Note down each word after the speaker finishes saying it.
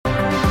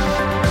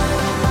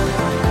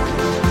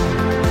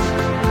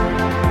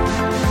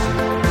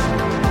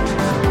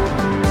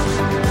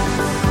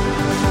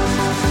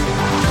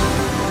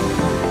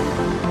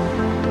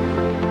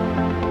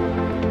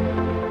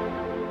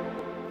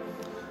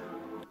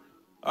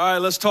All right,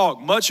 let's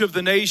talk. Much of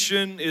the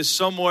nation is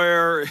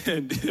somewhere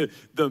in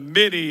the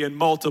many and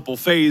multiple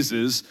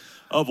phases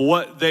of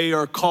what they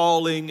are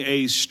calling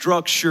a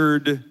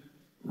structured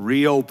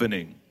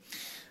reopening.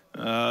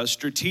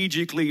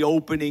 Strategically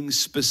opening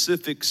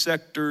specific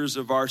sectors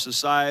of our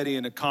society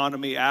and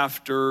economy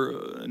after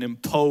an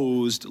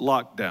imposed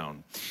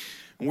lockdown.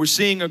 And we're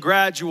seeing a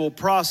gradual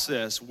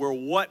process where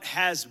what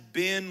has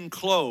been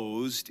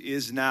closed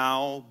is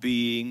now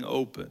being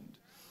opened.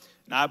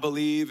 And I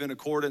believe, in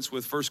accordance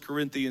with 1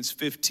 Corinthians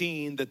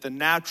 15, that the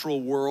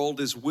natural world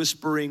is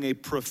whispering a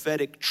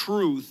prophetic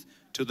truth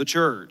to the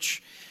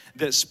church,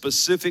 that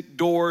specific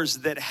doors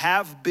that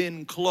have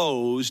been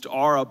closed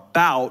are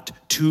about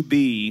to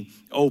be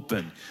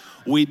open.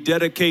 We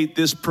dedicate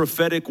this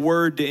prophetic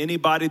word to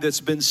anybody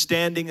that's been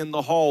standing in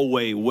the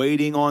hallway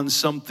waiting on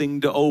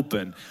something to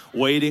open,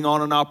 waiting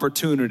on an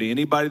opportunity.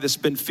 Anybody that's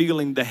been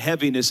feeling the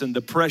heaviness and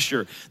the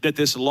pressure that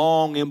this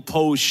long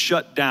imposed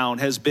shutdown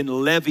has been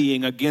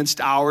levying against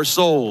our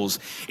souls.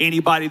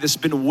 Anybody that's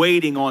been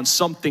waiting on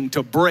something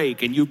to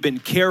break and you've been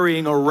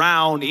carrying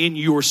around in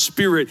your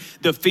spirit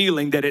the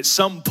feeling that at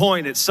some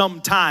point, at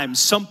some time,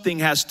 something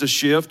has to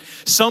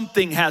shift,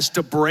 something has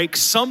to break,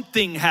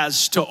 something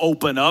has to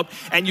open up,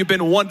 and you've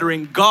been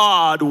wondering,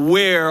 God,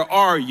 where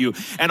are you?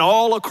 And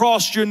all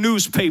across your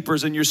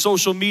newspapers and your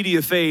social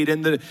media feed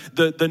and the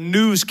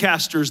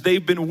newscasters,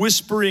 they've been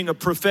whispering a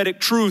prophetic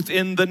truth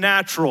in the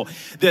natural,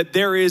 that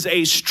there is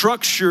a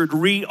structured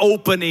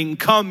reopening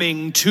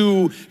coming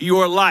to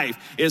your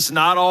life. It's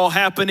not all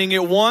happening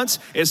at once.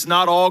 It's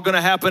not all going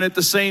to happen at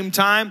the same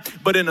time,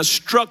 but in a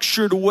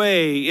structured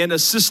way, in a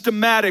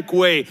systematic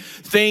way,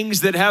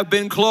 things that have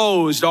been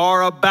closed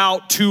are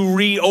about to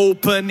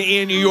reopen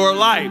in your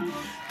life.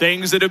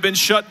 Things that have been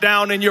shut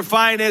down in your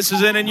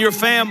finances and in your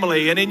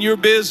family and in your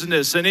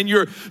business and in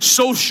your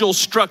social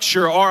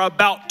structure are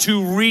about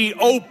to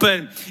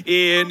reopen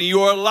in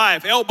your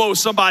life. Elbow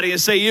somebody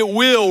and say, it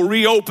will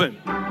reopen.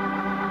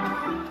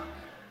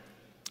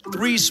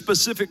 3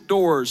 specific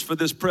doors for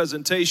this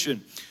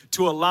presentation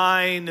to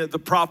align the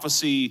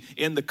prophecy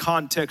in the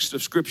context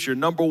of Scripture.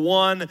 Number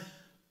 1,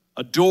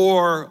 a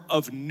door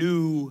of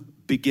new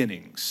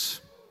beginnings.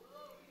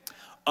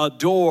 A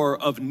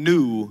door of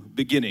new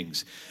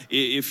beginnings.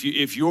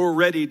 If you're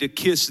ready to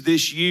kiss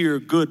this year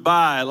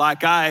goodbye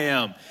like I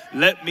am,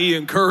 let me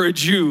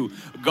encourage you,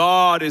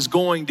 God is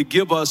going to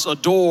give us a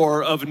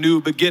door of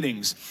new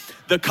beginnings.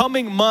 The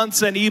coming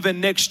months and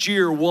even next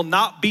year will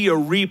not be a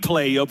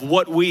replay of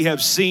what we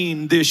have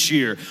seen this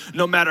year.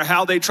 No matter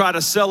how they try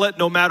to sell it,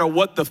 no matter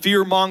what the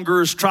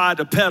fearmongers try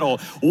to peddle,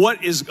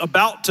 what is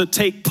about to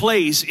take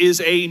place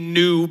is a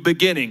new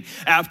beginning.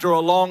 After a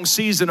long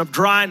season of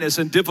dryness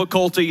and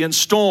difficulty and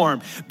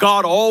storm,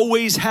 God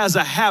always has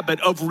a habit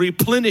of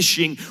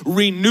replenishing,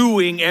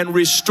 renewing, and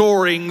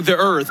restoring the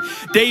earth.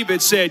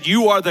 David said,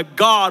 you are the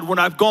God when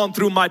I've gone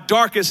through my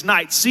darkest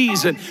night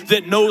season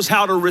that knows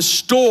how to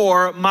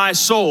restore my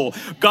soul.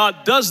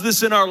 God does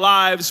this in our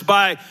lives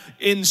by,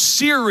 in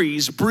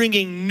series,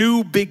 bringing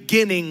new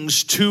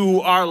beginnings to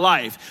our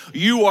life.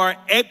 You are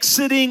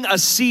exiting a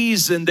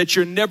season that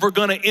you're never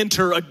going to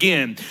enter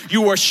again.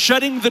 You are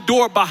shutting the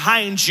door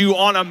behind you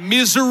on a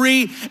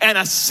misery and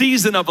a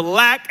season of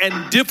lack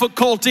and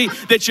difficulty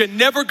that you're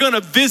never going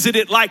to visit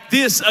it like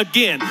this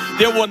again.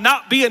 There will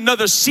not be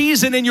another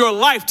season in your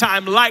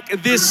lifetime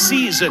like this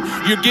season.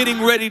 You're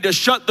getting ready to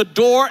shut the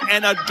door,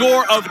 and a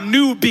door of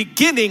new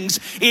beginnings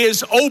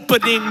is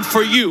opening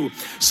for you.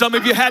 Some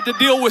of you had to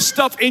deal with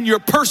stuff in your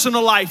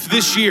personal life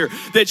this year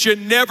that you're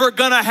never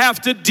gonna have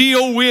to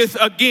deal with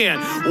again.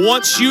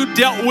 Once you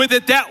dealt with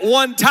it that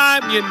one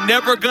time, you're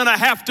never gonna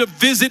have to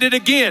visit it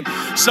again.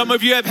 Some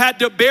of you have had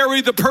to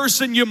bury the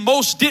person you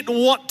most didn't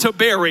want to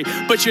bury,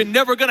 but you're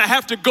never gonna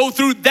have to go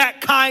through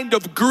that kind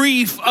of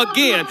grief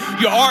again.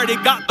 You already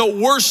got the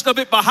worst of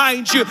it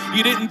behind you.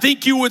 You didn't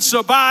think you would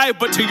survive,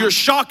 but to your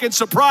shock and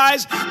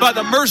surprise, by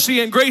the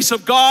mercy and grace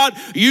of God,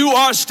 you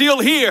are still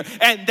here,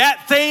 and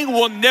that thing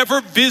will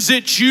never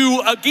visit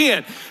you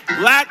again.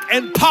 Lack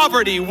and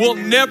poverty will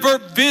never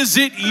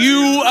visit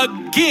you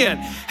again.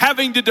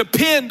 Having to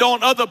depend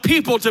on other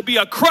people to be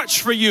a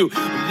crutch for you,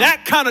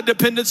 that kind of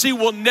dependency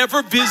will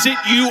never visit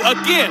you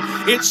again.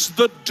 It's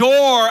the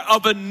door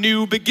of a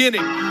new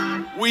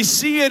beginning. We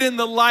see it in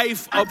the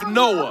life of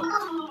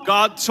Noah.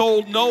 God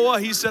told Noah,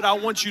 he said, I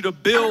want you to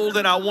build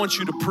and I want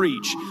you to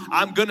preach.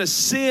 I'm going to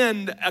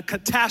send a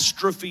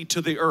catastrophe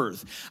to the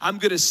earth. I'm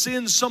going to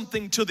send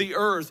something to the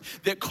earth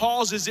that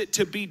causes it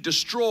to be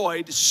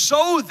destroyed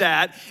so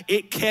that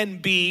it can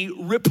be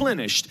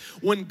replenished.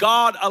 When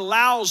God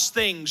allows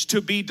things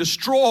to be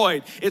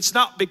destroyed, it's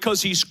not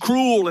because he's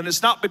cruel and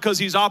it's not because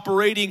he's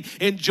operating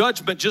in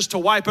judgment just to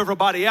wipe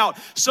everybody out.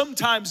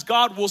 Sometimes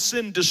God will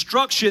send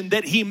destruction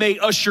that he may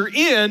usher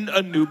in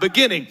a new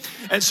beginning.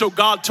 And so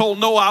God told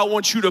Noah, I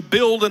want you to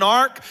build an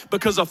ark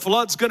because a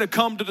flood's going to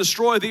come to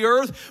destroy the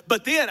earth.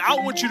 But then I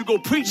want you to go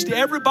preach to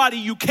everybody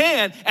you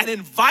can and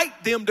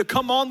invite them to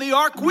come on the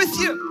ark with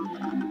you.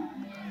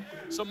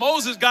 So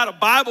Moses got a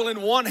Bible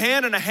in one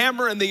hand and a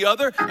hammer in the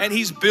other, and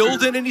he's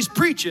building and he's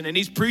preaching, and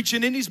he's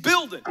preaching and he's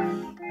building.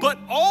 But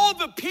all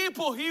the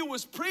people he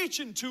was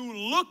preaching to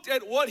looked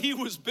at what he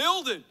was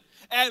building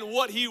and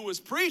what he was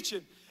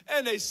preaching,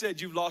 and they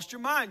said, "You've lost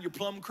your mind. You're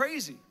plumb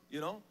crazy,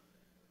 you know.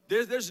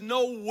 There's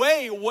no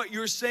way what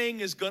you're saying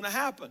is going to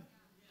happen."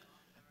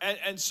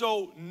 And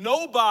so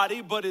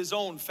nobody but his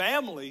own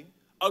family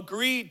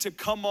agreed to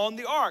come on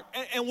the ark.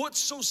 And what's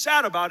so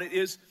sad about it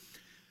is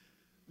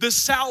the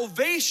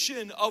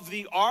salvation of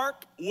the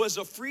ark was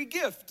a free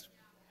gift.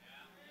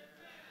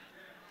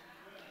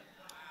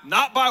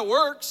 Not by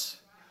works.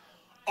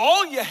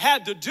 All you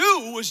had to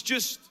do was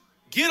just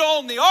get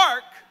on the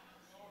ark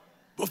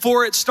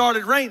before it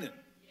started raining.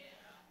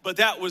 But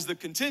that was the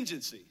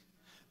contingency,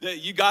 that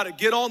you got to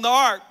get on the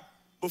ark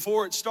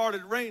before it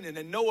started raining.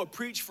 And Noah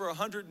preached for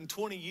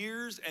 120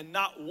 years, and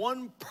not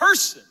one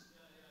person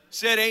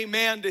said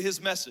amen to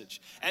his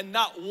message. And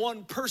not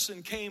one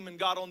person came and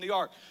got on the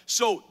ark.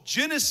 So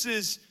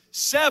Genesis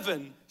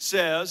 7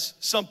 says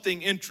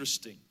something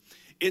interesting.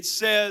 It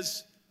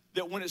says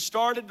that when it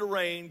started to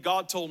rain,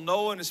 God told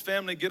Noah and his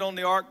family, get on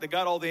the ark. They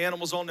got all the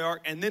animals on the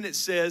ark. And then it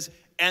says,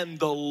 and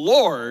the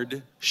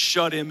Lord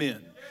shut him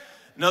in.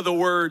 In other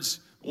words,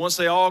 once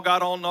they all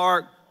got on the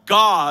ark,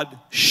 God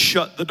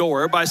shut the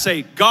door. Everybody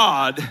say,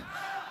 God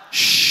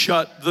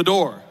shut the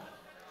door.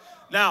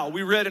 Now,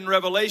 we read in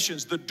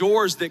Revelations, the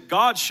doors that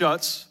God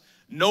shuts,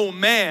 no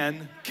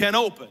man can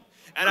open.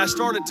 And I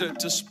started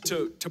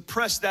to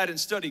press that and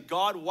study.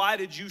 God, why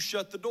did you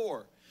shut the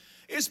door?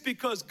 It's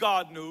because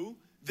God knew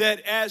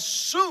that as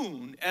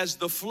soon as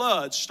the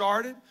flood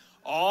started,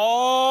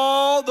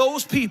 all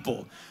those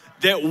people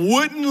that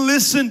wouldn't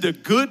listen to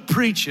good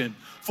preaching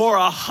for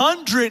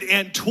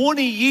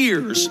 120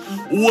 years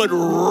would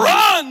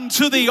run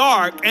to the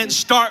ark and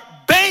start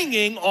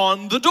banging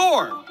on the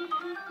door.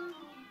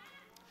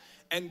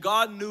 And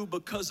God knew,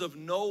 because of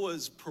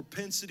Noah's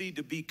propensity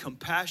to be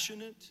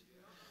compassionate,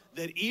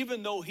 that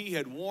even though he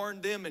had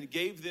warned them and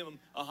gave them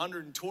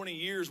 120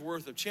 years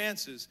worth of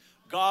chances,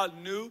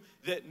 God knew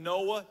that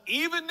Noah,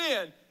 even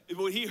then,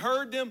 when he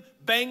heard them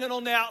banging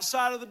on the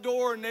outside of the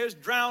door and there's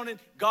drowning,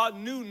 God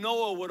knew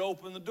Noah would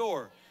open the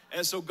door.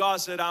 And so God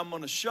said, I'm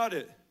going to shut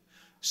it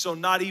so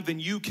not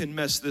even you can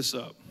mess this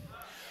up.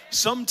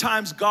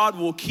 Sometimes God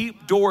will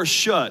keep doors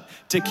shut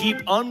to keep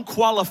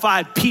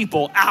unqualified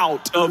people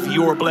out of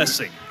your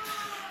blessing.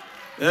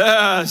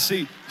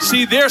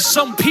 See, there's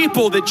some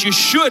people that you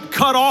should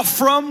cut off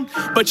from,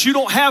 but you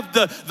don't have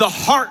the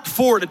heart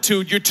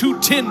fortitude. You're too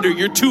tender,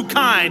 you're too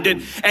kind,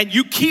 and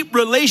you keep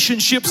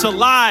relationships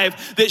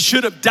alive that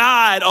should have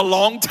died a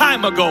long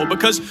time ago,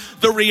 because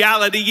the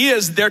reality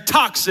is they're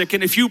toxic,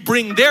 and if you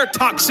bring their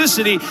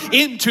toxicity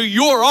into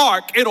your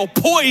ark, it'll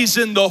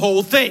poison the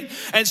whole thing.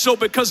 And so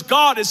because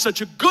God is such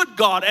a good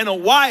God and a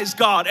wise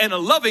God and a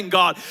loving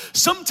God,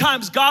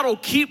 sometimes God will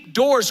keep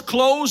doors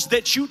closed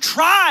that you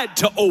tried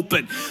to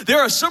open. There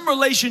are some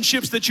relationships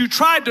that you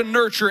tried to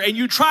nurture and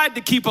you tried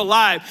to keep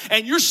alive,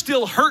 and you're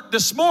still hurt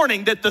this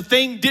morning that the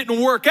thing didn't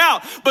work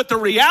out. But the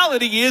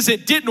reality is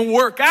it didn't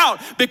work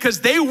out because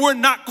they were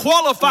not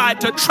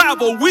qualified to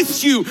travel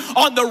with you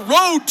on the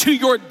road to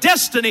your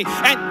destiny,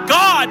 and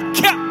God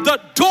kept the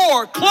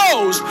door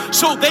closed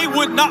so they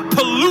would not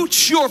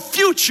pollute your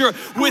future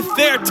with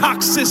their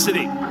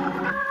toxicity.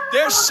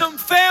 There's some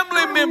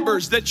family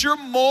members that you're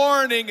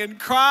mourning and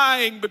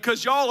crying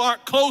because y'all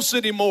aren't close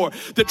anymore.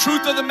 The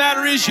truth of the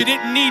matter is you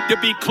didn't need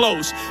to be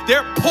close.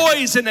 Their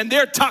poison and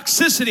their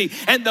toxicity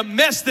and the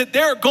mess that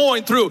they're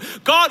going through,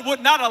 God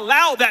would not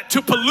allow that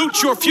to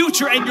pollute your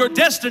future and your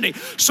destiny.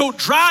 So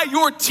dry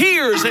your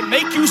tears and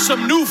make you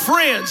some new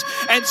friends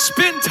and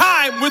spend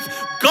time with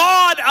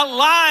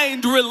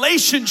God-aligned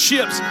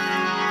relationships.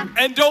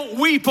 And don't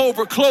weep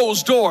over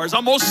closed doors.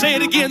 I'm going to say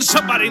it again.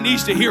 Somebody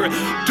needs to hear it.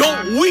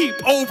 Don't weep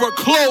over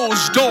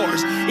closed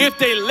doors. If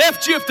they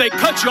left you, if they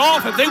cut you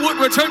off, if they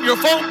wouldn't return your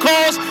phone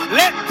calls,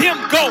 let them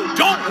go.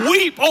 Don't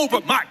weep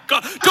over, my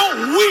God,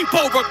 don't weep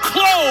over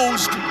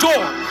closed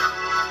doors.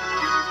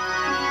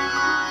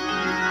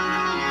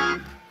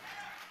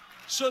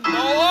 So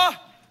Noah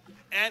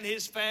and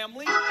his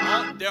family,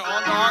 they're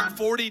on the ark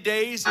 40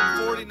 days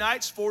and 40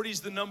 nights. 40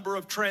 is the number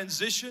of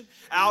transition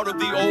out of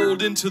the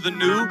old into the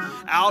new,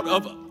 out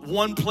of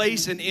one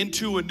place and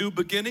into a new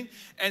beginning.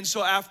 And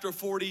so after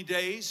 40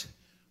 days,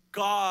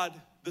 God,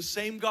 the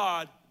same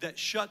God that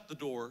shut the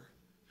door,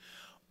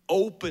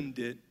 opened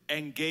it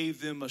and gave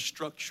them a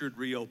structured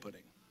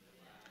reopening.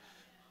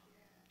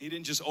 He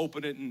didn't just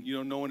open it and,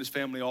 Noah and his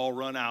family all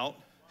run out.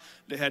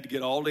 They had to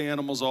get all the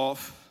animals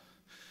off,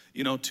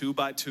 2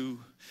 by 2.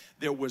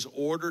 There was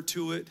order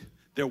to it.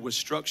 There was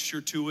structure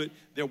to it.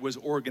 There was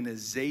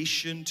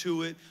organization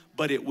to it.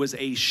 but it was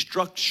a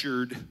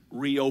structured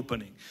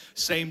reopening.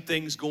 Same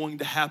thing's going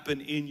to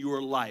happen in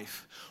your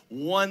life.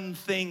 One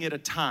thing at a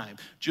time,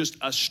 just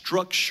a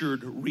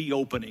structured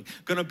reopening.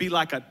 Gonna be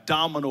like a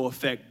domino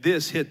effect.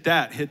 This hit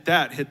that, hit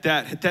that, hit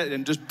that, hit that,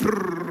 and just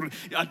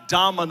a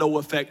domino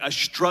effect, a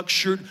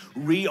structured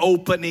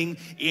reopening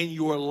in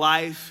your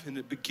life. And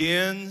it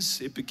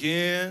begins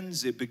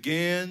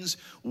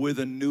with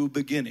a new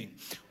beginning.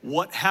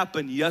 What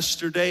happened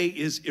yesterday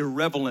is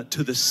irrelevant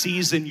to the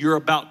season you're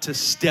about to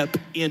step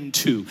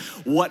into.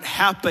 What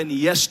happened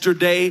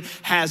yesterday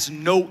has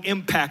no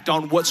impact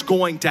on what's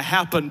going to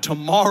happen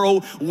tomorrow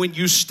when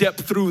you step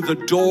through the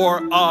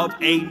door of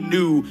a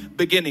new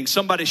beginning.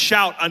 Somebody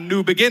shout, a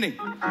new beginning.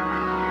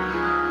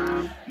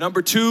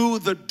 Number two,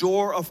 the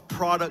door of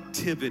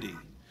productivity.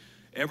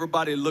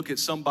 Everybody look at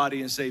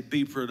somebody and say,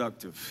 be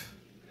productive.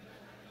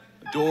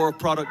 The door of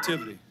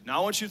productivity. Now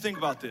I want you to think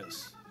about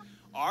this.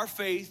 Our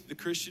faith, the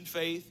Christian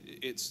faith,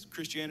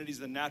 Christianity is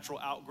the natural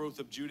outgrowth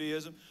of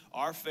Judaism.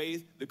 Our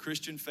faith, the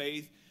Christian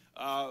faith,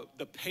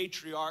 the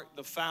patriarch,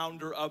 the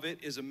founder of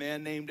it is a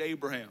man named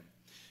Abraham.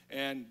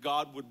 And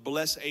God would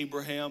bless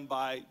Abraham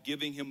by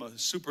giving him a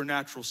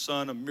supernatural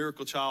son, a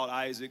miracle child,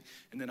 Isaac.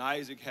 And then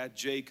Isaac had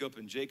Jacob,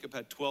 and Jacob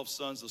had 12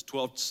 sons. Those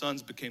 12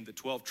 sons became the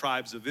 12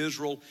 tribes of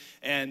Israel.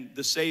 And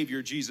the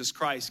Savior, Jesus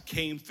Christ,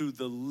 came through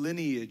the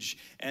lineage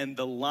and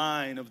the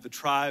line of the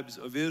tribes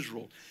of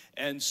Israel.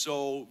 And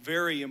so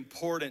very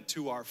important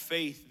to our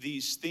faith,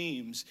 these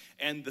themes,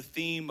 and the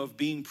theme of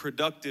being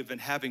productive and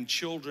having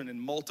children and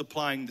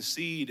multiplying the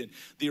seed, and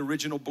the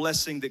original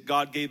blessing that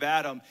God gave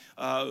Adam,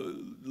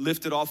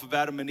 lifted off of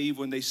Adam and Eve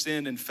when they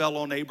sinned and fell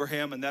on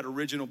Abraham. And that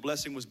original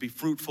blessing was be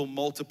fruitful,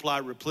 multiply,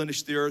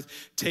 replenish the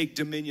earth, take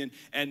dominion.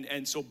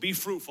 And so be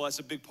fruitful, that's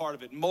a big part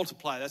of it.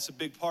 Multiply, that's a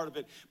big part of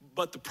it.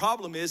 But the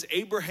problem is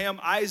Abraham,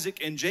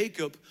 Isaac, and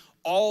Jacob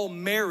all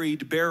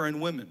married barren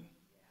women.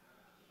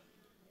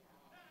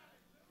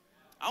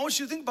 I want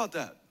you to think about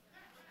that.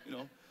 You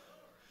know,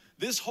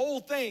 this whole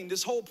thing,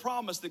 this whole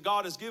promise that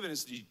God has given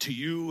is to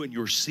you and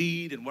your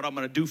seed and what I'm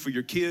going to do for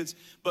your kids.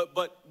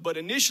 But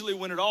initially,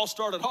 when it all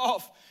started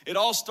off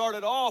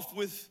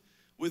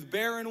with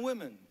barren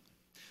women.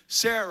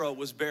 Sarah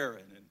was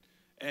barren,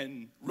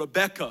 and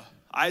Rebecca,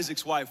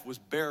 Isaac's wife, was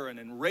barren,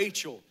 and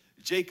Rachel,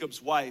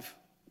 Jacob's wife,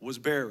 was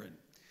barren.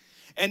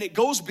 And it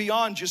goes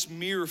beyond just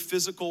mere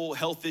physical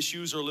health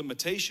issues or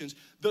limitations.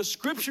 The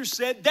scripture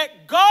said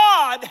that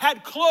God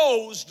had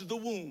closed the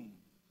womb.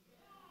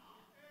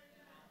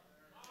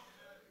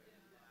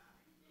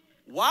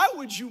 Why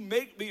would you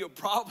make me a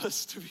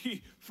promise to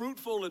be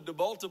fruitful and to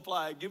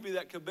multiply and give me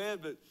that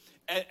commandment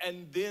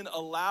and then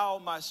allow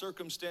my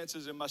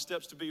circumstances and my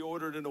steps to be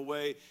ordered in a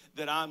way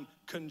that I'm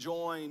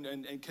conjoined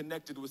and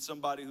connected with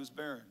somebody who's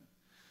barren?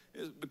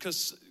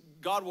 Because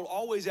God will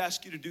always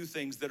ask you to do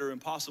things that are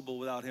impossible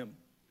without him.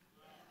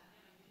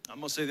 I'm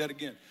going to say that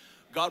again.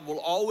 God will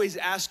always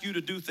ask you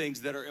to do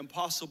things that are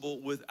impossible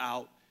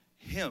without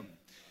him.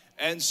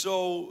 And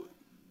so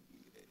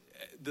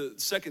the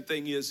second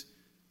thing is,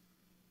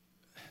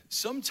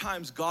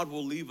 sometimes God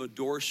will leave a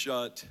door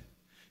shut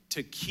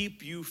to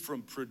keep you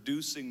from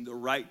producing the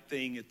right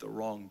thing at the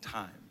wrong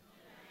time.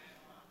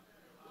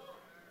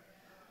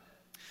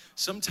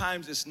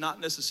 Sometimes it's not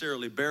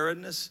necessarily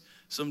barrenness.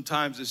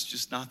 Sometimes it's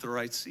just not the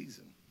right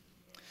season.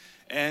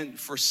 And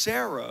for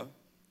Sarah,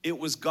 it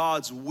was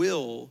God's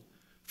will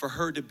for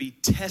her to be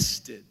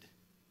tested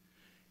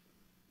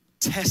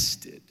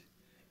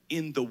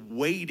in the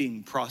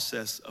waiting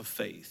process of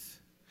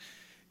faith.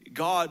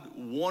 God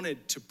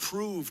wanted to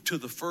prove to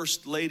the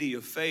first lady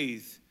of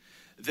faith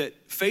that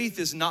faith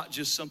is not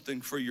just something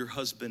for your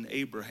husband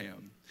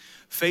Abraham.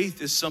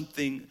 Faith is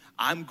something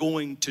I'm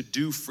going to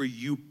do for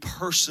you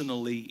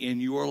personally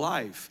in your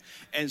life.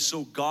 And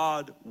so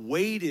God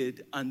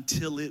waited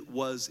until it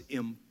was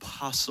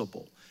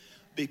impossible.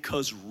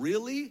 Because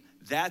really,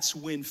 that's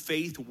when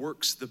faith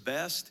works the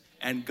best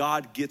and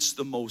God gets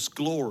the most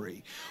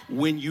glory.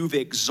 When you've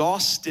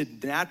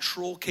exhausted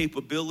natural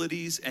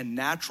capabilities and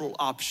natural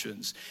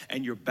options,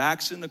 and your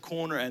back's in the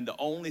corner, and the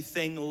only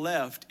thing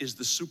left is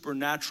the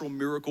supernatural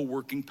miracle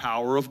working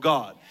power of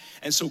God.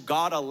 And so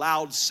God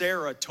allowed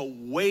Sarah to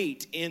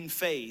wait in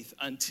faith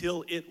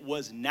until it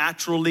was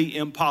naturally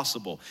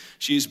impossible.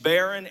 She's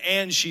barren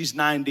and she's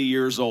 90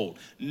 years old.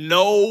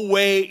 No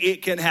way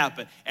it can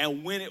happen.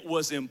 And when it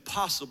was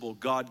impossible,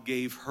 God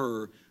gave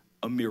her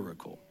a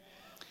miracle.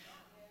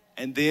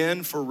 And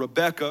then for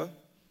Rebecca,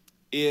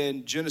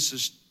 in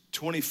Genesis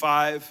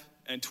 25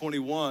 and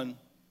 21,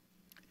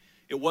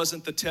 it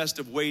wasn't the test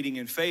of waiting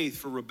in faith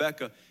for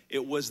Rebecca.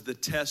 It was the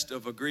test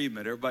of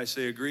agreement. Everybody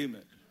say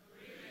agreement.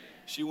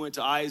 She went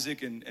to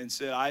Isaac and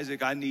said,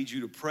 Isaac, I need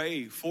you to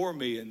pray for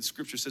me. And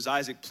scripture says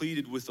Isaac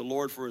pleaded with the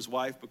Lord for his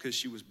wife because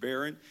she was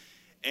barren.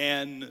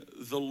 And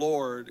the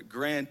Lord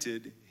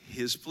granted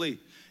his plea.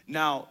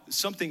 Now,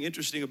 something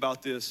interesting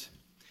about this.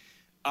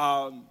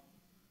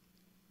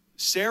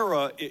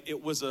 Sarah,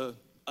 it was a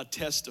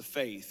test of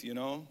faith, you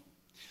know.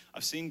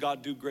 I've seen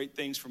God do great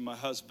things for my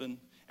husband,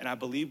 and I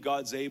believe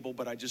God's able,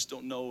 but I just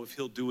don't know if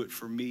he'll do it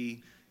for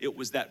me. It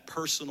was that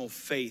personal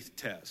faith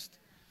test.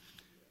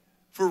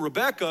 for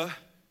Rebecca,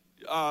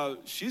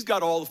 she's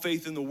got all the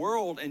faith in the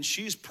world and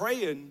she's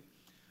praying,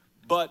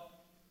 but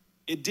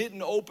it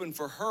didn't open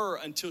for her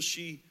until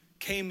she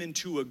came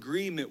into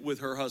agreement with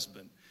her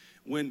husband.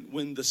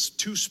 When the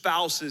two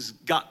spouses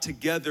got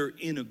together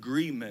in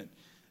agreement,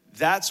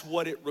 that's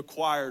what it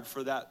required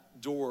for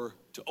that door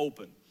to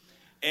open.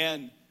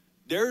 And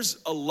there's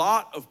a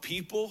lot of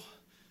people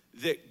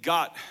that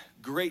got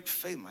great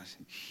faith. My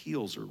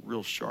heels are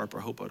real sharp. I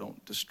hope I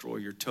don't destroy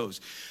your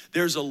toes.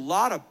 There's a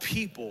lot of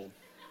people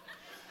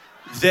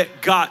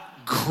that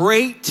got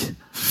great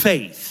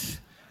faith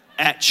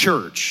at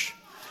church,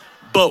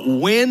 but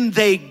when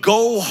they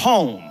go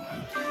home,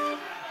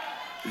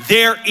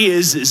 there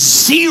is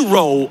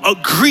zero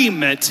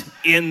agreement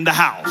in the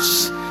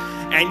house.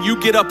 And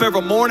you get up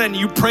every morning and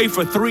you pray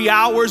for 3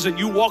 hours and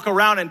you walk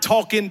around and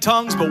talk in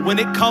tongues, but when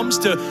it comes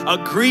to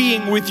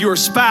agreeing with your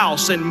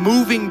spouse and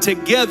moving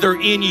together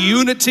in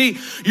unity,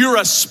 you're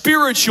a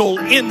spiritual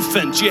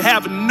infant. You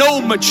have no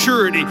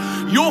maturity.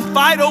 You'll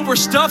fight over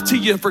stuff till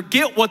you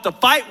forget what the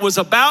fight was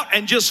about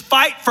and just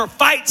fight for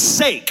fight's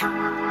sake.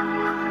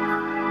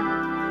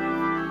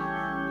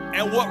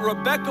 And what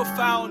Rebecca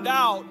found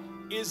out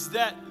is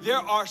that there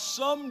are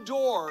some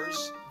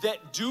doors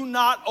that do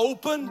not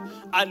open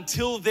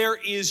until there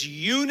is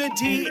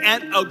unity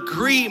and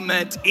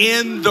agreement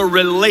in the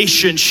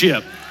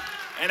relationship.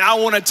 And I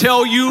want to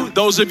tell you,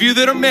 those of you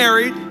that are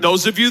married,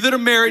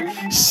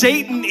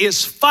 Satan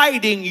is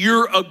fighting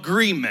your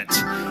agreement.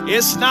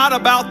 It's not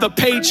about the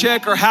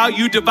paycheck or how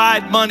you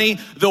divide money.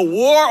 The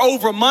war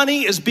over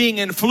money is being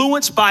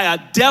influenced by a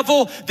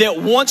devil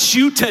that wants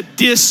you to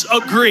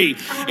disagree.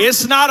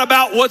 It's not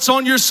about what's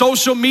on your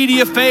social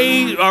media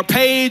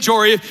page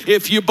or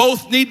if you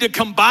both need to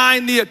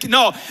combine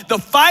no, the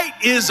fight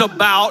is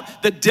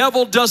about the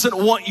devil doesn't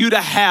want you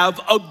to have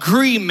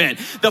agreement.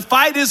 The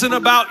fight isn't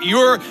about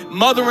your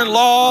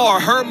mother-in-law or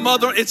her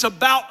mother. It's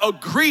about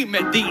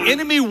agreement. The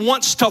enemy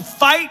wants to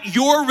fight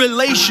your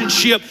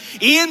relationship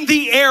in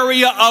the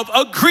area of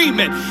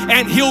agreement,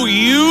 and he'll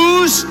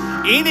use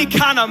any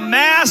kind of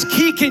mask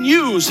he can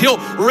use. He'll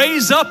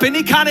raise up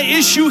any kind of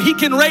issue he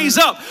can raise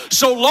up,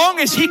 so long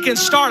as he can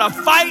start a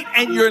fight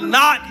and you're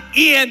not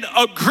in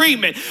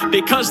agreement,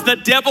 because the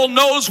devil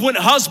knows when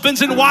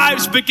husbands and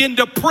wives begin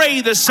to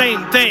pray the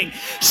same thing,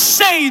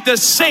 say the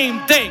same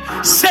thing,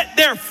 set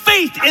their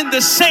faith in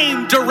the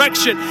same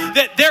direction,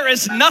 that there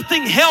is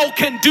nothing hell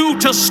can do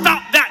to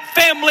stop that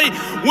family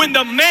when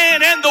the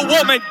man and the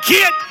woman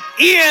get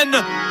in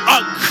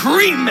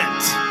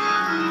agreement.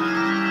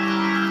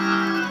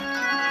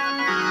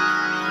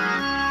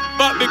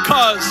 But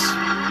because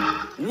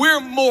we're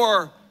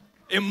more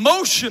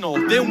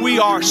emotional than we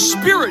are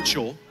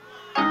spiritual,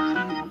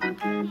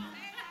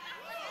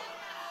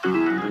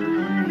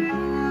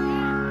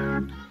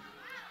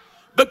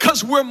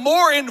 because we're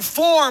more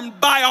informed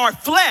by our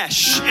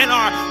flesh and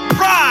our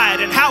pride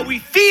and how we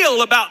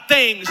feel about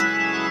things,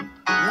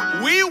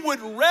 we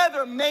would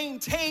rather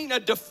maintain a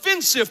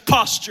defensive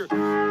posture.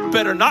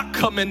 Better not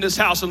come in this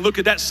house and look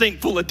at that sink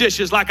full of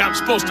dishes like I'm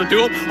supposed to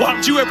do them. Why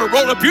don't you ever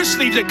roll up your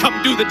sleeves and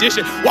come do the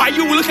dishes? Why are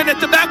you looking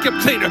at the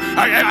vacuum cleaner?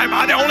 Am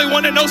I the only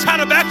one that knows how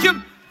to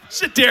vacuum?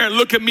 Sit there and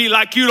look at me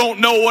like you don't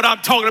know what I'm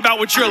talking about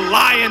with your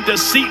lying,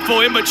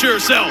 deceitful, immature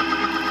self.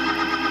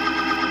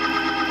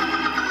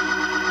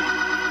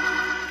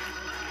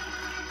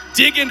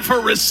 Digging for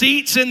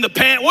receipts in the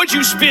pant. What'd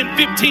you spend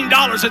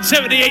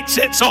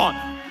 $15.78 on?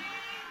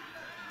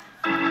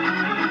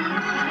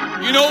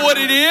 You know what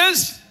it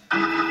is?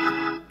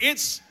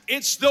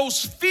 It's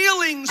those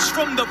feelings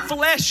from the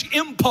flesh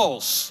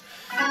impulse.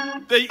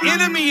 The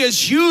enemy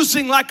is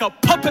using like a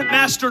puppet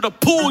master to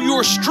pull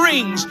your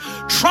strings,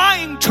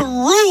 trying to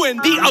ruin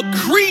the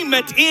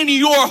agreement in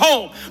your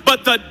home.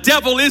 But the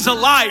devil is a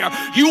liar.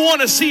 You want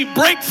to see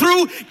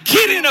breakthrough?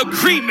 Get in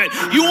agreement.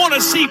 You want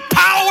to see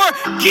power?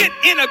 Get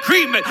in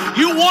agreement.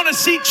 You want to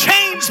see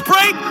chains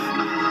break?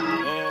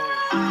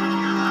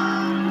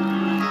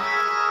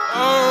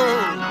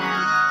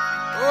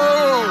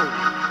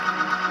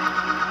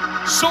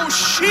 So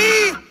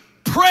she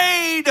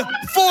prayed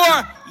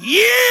for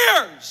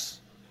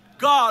years.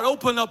 God,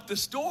 open up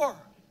this door.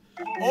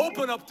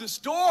 Open up this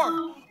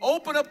door.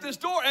 Open up this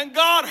door. And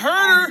God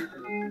heard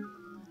her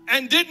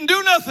and didn't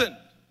do nothing.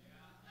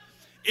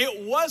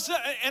 It wasn't,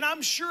 and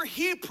I'm sure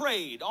he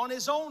prayed on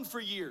his own for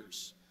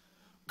years.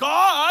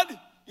 God,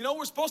 you know,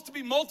 we're supposed to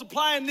be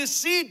multiplying this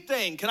seed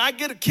thing. Can I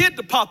get a kid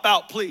to pop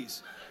out,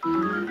 please?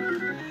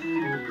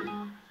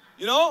 You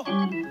know?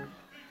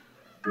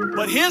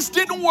 But his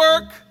didn't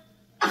work.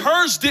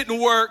 Hers didn't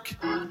work.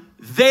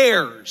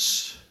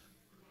 Theirs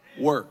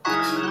worked.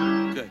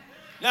 Good.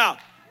 Now,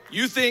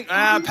 you think,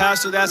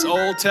 Pastor, that's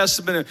Old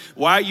Testament.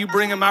 Why are you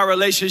bringing my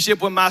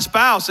relationship with my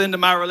spouse into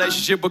my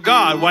relationship with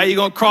God? Why are you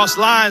going to cross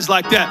lines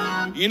like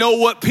that? You know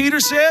what Peter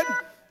said?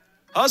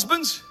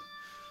 Husbands?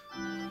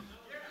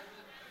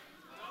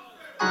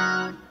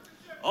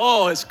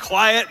 Oh, it's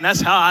quiet, and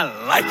that's how I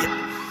like it.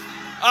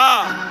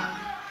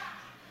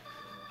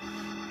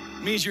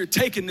 Means you're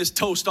taking this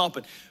toe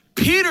stomping.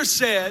 Peter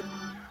said,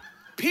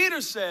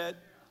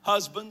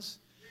 husbands,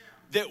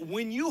 that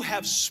when you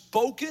have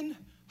spoken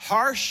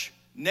harsh,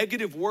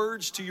 negative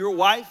words to your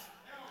wife,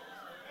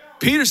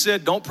 Peter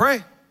said, don't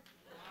pray.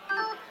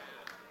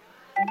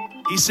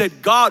 He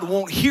said, God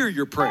won't hear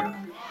your prayer.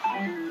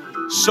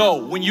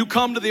 So when you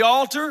come to the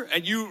altar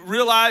and you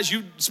realize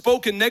you've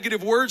spoken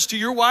negative words to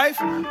your wife,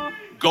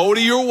 go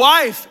to your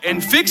wife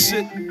and fix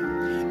it,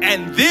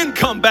 and then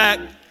come back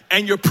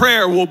and your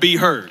prayer will be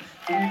heard.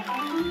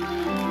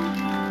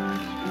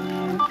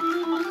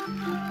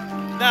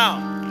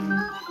 Now,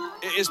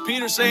 is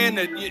Peter saying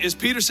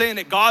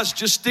that God's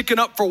just sticking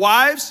up for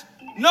wives?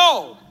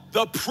 No,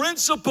 the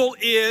principle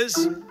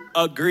is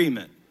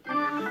agreement.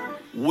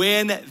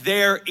 When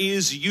there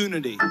is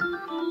unity,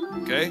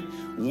 okay?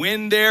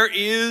 When there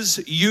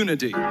is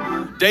unity,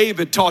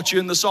 David taught you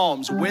in the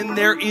Psalms, when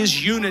there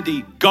is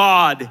unity,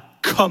 God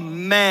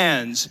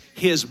commands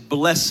his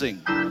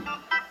blessing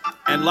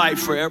and life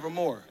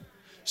forevermore.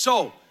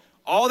 So,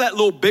 all that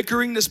little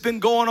bickering that's been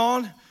going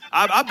on,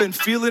 I've been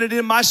feeling it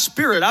in my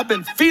spirit. I've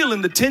been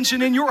feeling the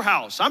tension in your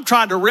house. I'm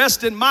trying to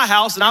rest in my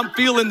house, and I'm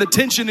feeling the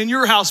tension in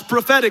your house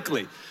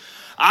prophetically.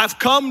 I've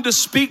come to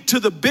speak to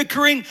the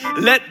bickering.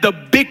 Let the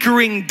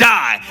bickering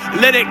die.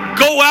 Let it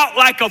go out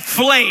like a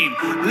flame.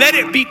 Let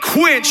it be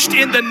quenched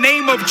in the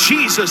name of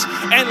Jesus.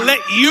 And let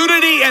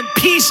unity and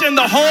peace in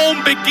the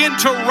home begin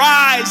to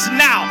rise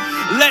now.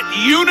 Let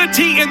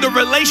unity in the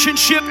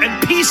relationship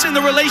and peace in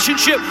the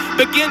relationship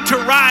begin to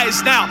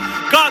rise now.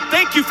 God,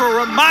 thank you for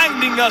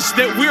reminding us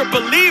that we're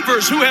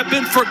believers who have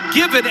been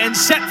forgiven and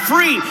set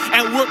free.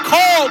 And we're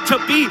called to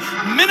be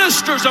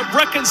ministers of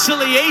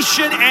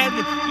reconciliation and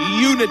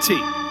unity.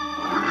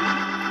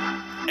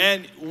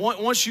 And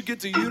once you get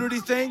the unity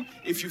thing,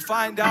 if you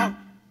find out,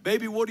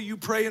 baby, what are you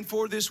praying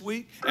for this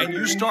week? And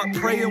you start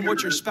praying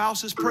what your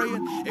spouse is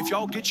praying. If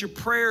y'all get your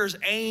prayers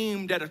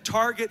aimed at a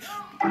target,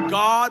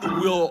 God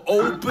will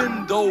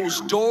open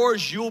those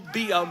doors. You'll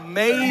be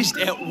amazed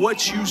at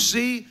what you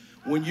see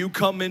when you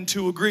come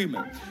into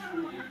agreement.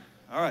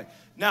 All right.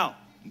 Now,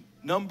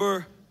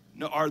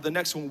 the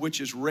next one,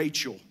 which is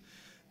Rachel.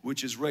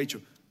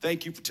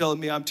 Thank you for telling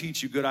me I'm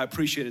teaching good. I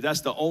appreciate it.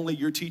 That's the only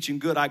you're teaching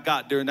good I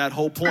got during that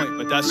whole point,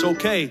 but that's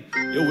okay.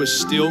 It was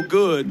still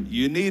good.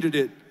 You needed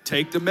it.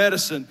 Take the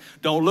medicine.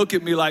 Don't look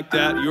at me like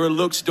that. Your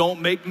looks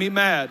don't make me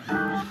mad.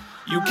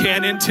 You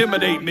can't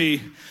intimidate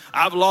me.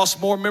 I've lost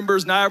more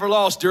members than I ever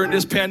lost during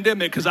this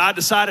pandemic because I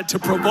decided to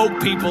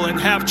provoke people and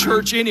have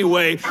church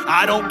anyway.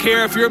 I don't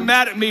care if you're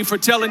mad at me for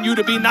telling you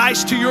to be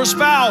nice to your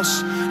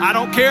spouse. I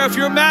don't care if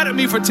you're mad at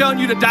me for telling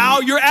you to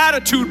dial your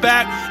attitude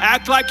back.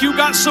 Act like you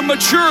got some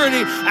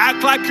maturity.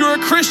 Act like you're a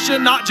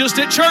Christian, not just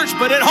at church,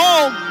 but at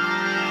home.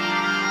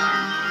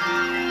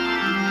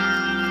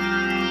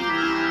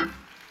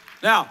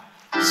 Now,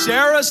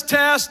 Sarah's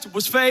test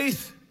was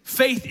faith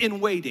in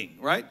waiting,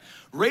 right?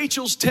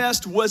 Rachel's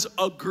test was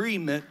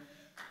agreement.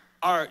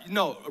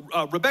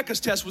 Rebecca's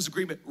test was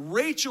agreement.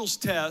 Rachel's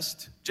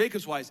test,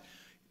 Jacob's wife,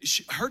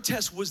 her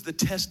test was the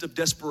test of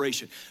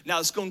desperation. Now,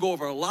 it's going to go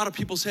over a lot of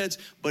people's heads,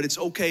 but it's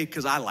okay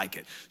because I like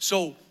it.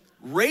 So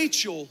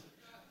Rachel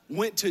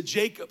went to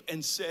Jacob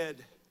and said,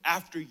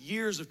 after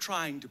years of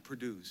trying to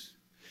produce,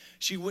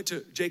 she went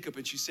to Jacob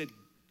and she said,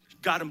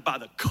 got him by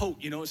the coat,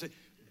 and said,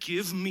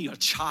 give me a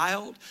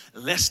child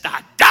lest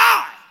I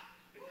die.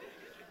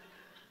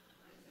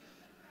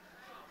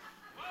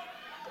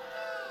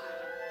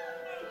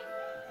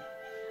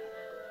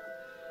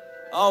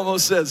 I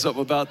almost said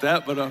something about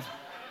that, but I'm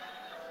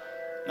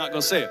not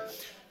going to say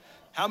it.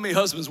 How many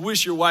husbands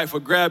wish your wife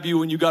would grab you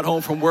when you got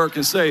home from work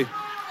and say,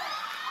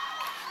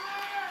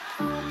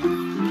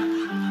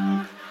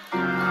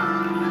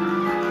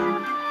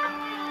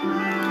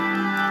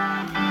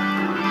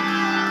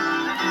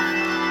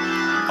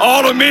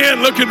 all the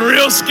men looking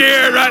real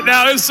scared right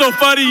now. It's so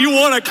funny. You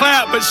want to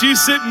clap, but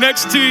she's sitting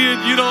next to you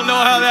and you don't know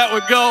how that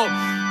would go.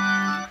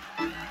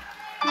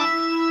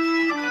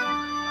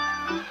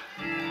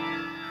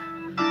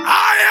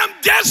 I am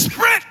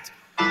desperate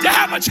to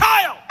have a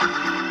child.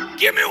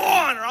 Give me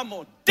one or I'm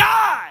going to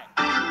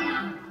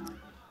die.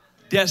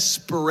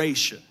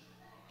 Desperation.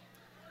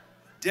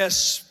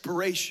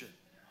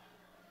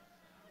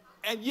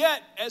 And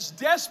yet, as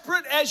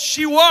desperate as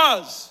she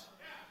was,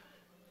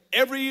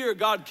 every year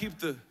God keep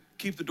the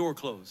door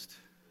closed.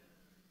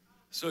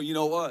 So you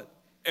know what?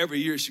 Every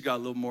year she got a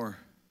little more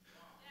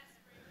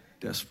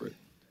desperate.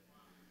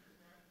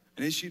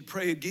 And then she'd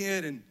pray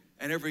again,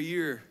 and every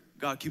year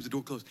God keeps the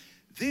door closed.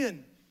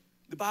 Then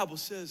the Bible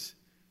says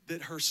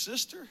that her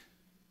sister,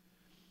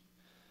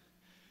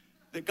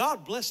 that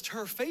God blessed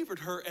her, favored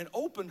her, and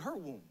opened her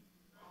womb.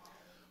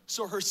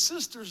 So her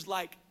sister's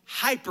like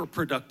hyper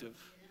productive.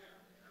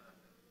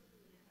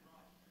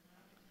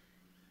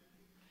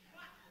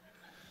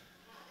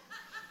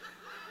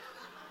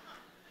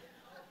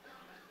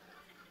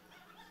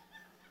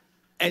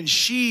 And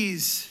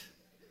she's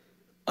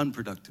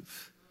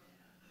unproductive.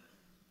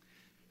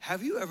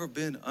 Have you ever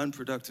been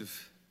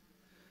unproductive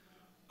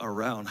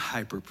around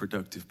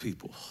hyper-productive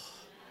people?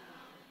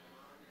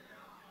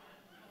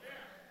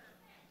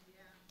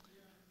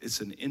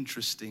 It's an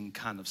interesting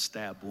kind of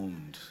stab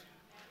wound.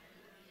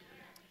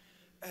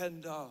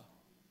 And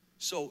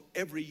So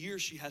every year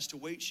she has to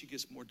wait, she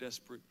gets more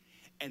desperate.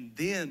 And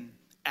then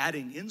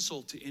adding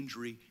insult to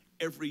injury,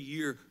 every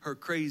year her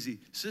crazy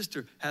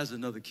sister has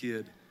another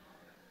kid.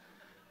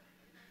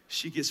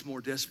 She gets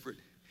more desperate.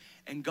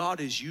 And God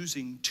is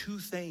using two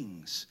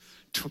things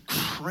to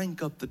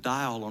crank up the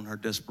dial on her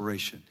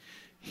desperation.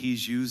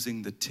 He's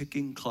using the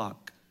ticking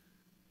clock.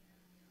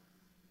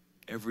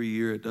 Every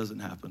year it doesn't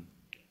happen.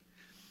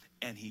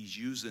 And he's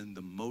using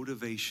the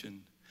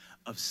motivation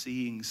of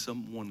seeing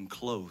someone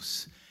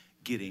close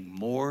getting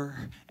more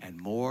and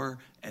more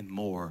and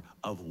more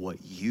of what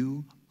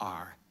you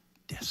are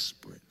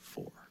desperate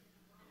for.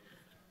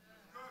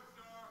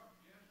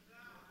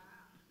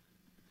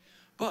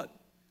 But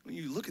when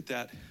you look at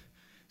that, it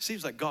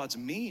seems like God's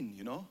mean,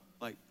 you know?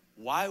 Like,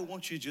 why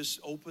won't you just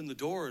open the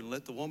door and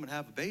let the woman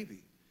have a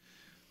baby?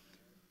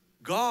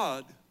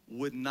 God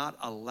would not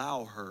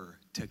allow her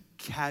to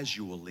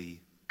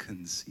casually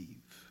conceive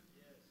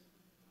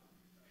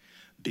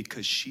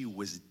because she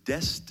was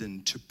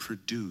destined to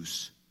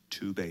produce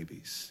two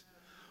babies.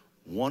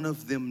 One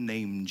of them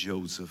named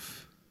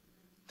Joseph,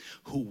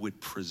 who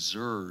would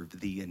preserve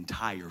the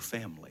entire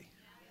family.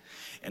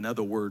 In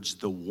other words,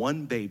 the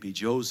one baby,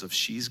 Joseph,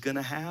 she's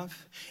gonna have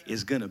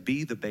is gonna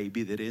be the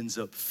baby that ends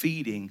up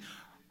feeding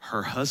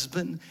her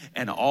husband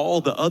and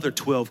all the other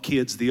 12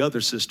 kids the other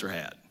sister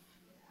had.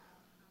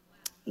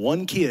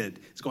 One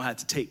kid is gonna have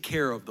to take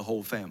care of the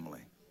whole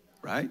family,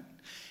 right?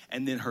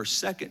 And then her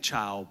second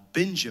child,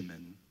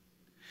 Benjamin,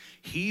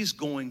 he's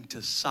going to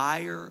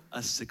sire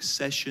a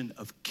succession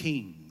of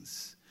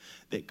kings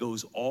that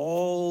goes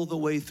all the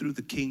way through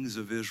the kings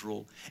of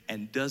Israel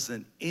and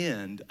doesn't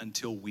end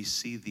until we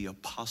see the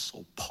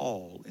Apostle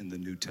Paul in the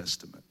New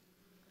Testament.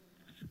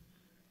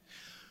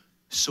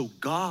 So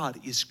God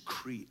is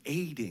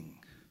creating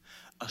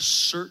a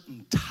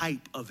certain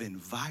type of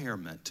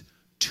environment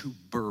to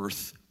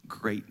birth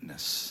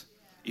greatness.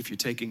 If you're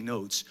taking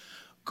notes,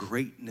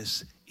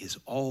 greatness is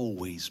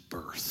always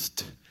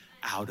birthed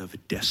out of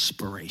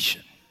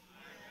desperation.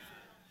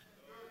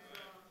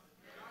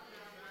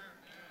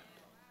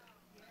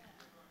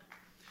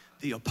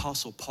 The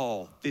Apostle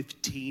Paul,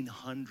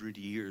 1,500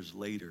 years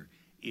later,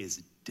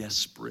 is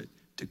desperate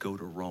to go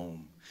to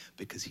Rome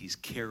because he's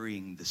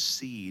carrying the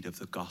seed of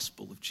the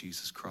gospel of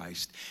Jesus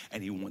Christ,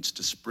 and he wants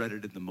to spread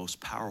it in the most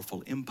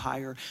powerful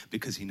empire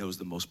because he knows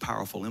the most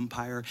powerful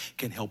empire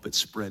can help it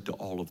spread to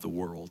all of the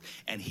world.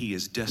 And he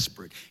is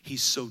desperate.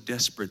 He's so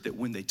desperate that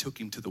when they took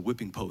him to the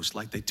whipping post,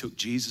 like they took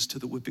Jesus to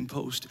the whipping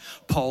post,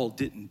 Paul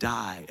didn't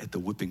die at the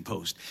whipping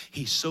post.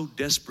 He's so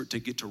desperate to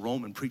get to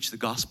Rome and preach the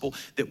gospel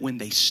that when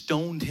they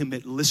stoned him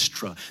at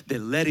Lystra, they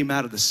let him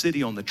out of the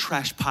city on the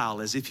trash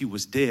pile as if he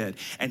was dead,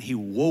 and he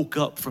woke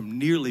up from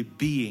nearly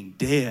being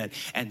dead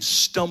and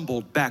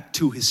stumbled back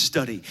to his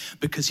study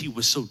because he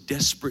was so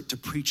desperate to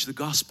preach the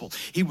gospel.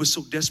 He was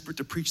so desperate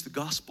to preach the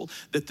gospel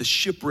that the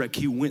shipwreck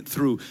he went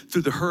through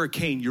the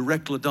hurricane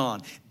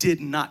Euroclydon did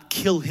not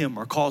kill him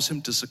or cause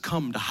him to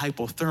succumb to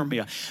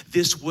hypothermia.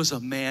 This was a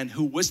man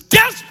who was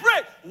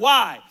desperate.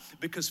 Why?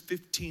 Because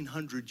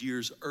 1,500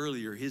 years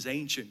earlier, his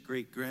ancient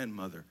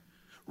great-grandmother,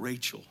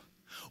 Rachel,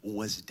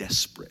 was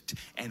desperate,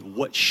 and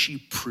what she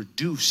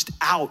produced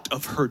out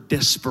of her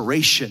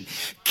desperation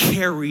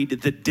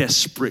carried the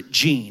desperate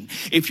gene.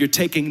 If you're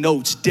taking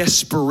notes,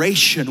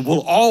 desperation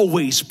will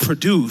always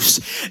produce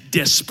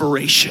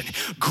desperation.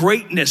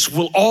 Greatness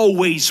will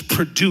always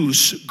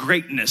produce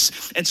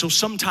greatness. And so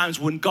sometimes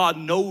when God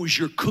knows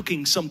you're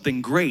cooking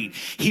something great,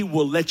 he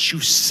will let you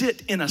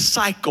sit in a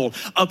cycle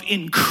of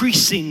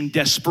increasing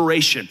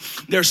desperation.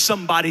 There's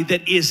somebody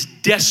that is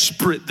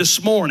desperate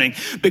this morning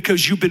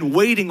because you've been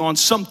waiting on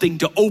something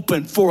to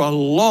open for a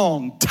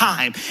long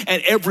time,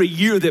 and every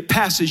year that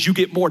passes you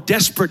get more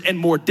desperate and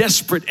more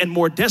desperate and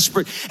more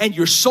desperate, and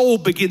your soul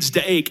begins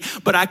to ache.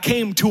 But I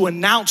came to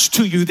announce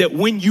to you that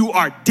when you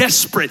are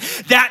desperate,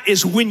 that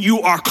is when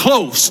you are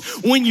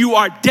close. When you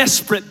are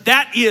desperate,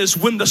 that is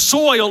when the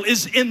soil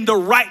is in the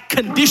right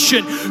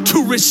condition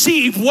to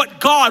receive what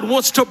God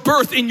wants to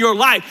birth in your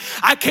life.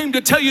 I came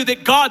to tell you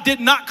that God did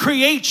not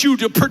create you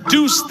to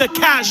produce the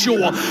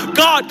casual.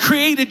 God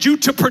created you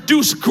to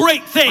produce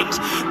great things.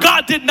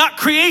 God did not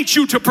create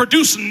you to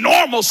produce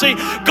normalcy.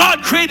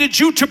 God created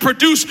you to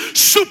produce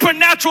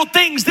supernatural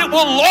things that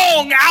will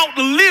long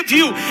outlive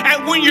you.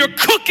 And when you're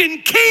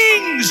cooking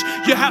kings,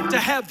 you have to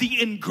have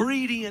the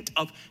ingredient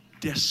of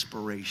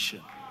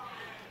desperation.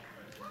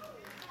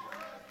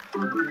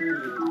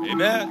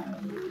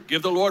 Amen.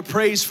 Give the Lord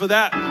praise for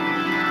that.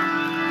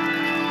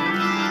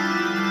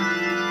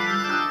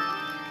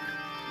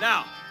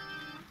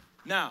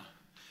 Now,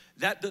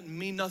 that doesn't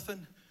mean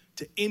nothing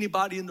to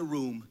anybody in the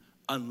room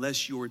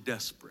unless you're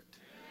desperate.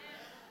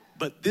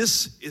 But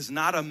this is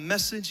not a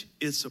message,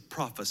 it's a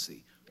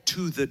prophecy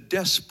to the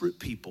desperate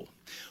people.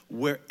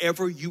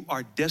 Wherever you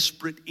are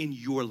desperate in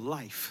your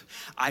life,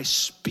 I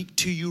speak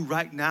to you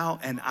right now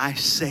and I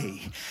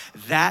say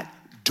that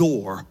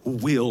door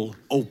will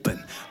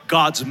open.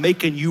 God's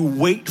making you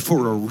wait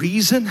for a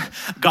reason.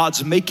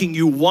 God's making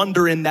you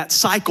wander in that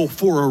cycle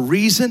for a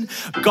reason.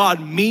 God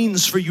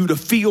means for you to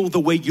feel the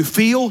way you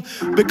feel,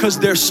 because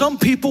there's some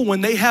people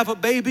when they have a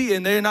baby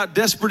and they're not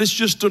desperate, it's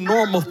just a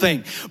normal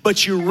thing.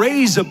 But you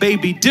raise a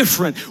baby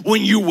different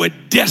when you were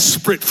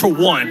desperate for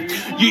one.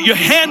 You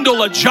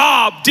handle a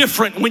job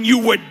different when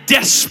you were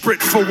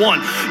desperate for one.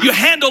 You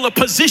handle a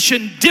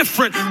position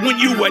different when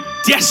you were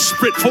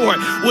desperate for it.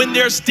 When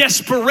there's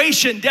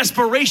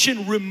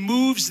desperation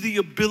removes the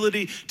ability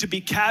to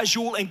be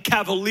casual and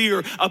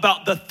cavalier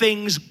about the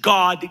things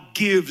God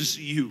gives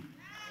you.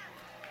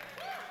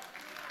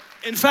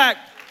 In fact,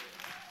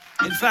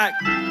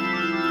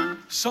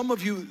 some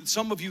of you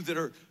that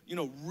are,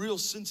 real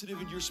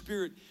sensitive in your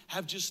spirit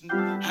have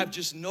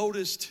just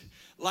noticed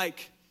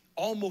like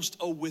almost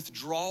a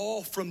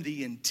withdrawal from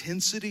the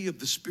intensity of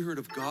the Spirit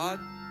of God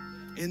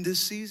in this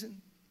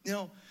season.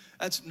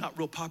 That's not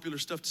real popular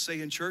stuff to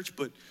say in church,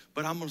 but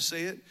I'm going to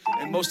say it.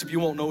 And most of you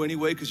won't know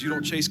anyway because you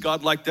don't chase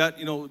God like that,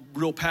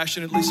 real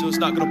passionately, so it's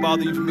not going to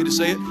bother you for me to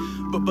say it.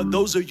 But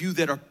those of you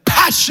that are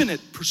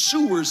passionate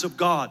pursuers of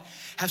God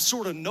have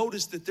sort of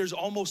noticed that there's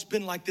almost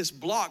been like this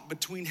block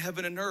between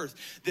heaven and earth,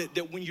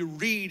 that when you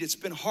read, it's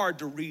been hard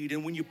to read.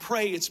 And when you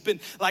pray, it's been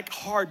like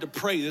hard to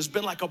pray. There's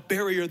been like a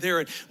barrier there.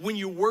 And when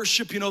you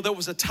worship, there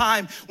was a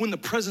time when the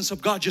presence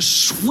of God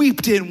just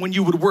swept in when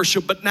you would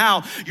worship. But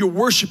now you're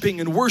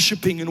worshiping and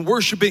worshiping and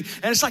worshiping.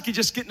 And it's like you're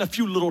just getting a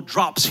few little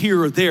drops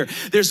here or there.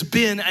 There's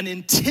been an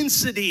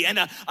intensity and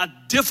a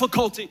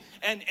difficulty.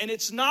 And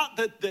it's not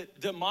that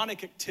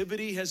demonic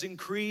activity has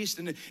increased,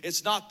 and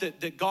it's not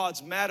that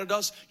God's mad at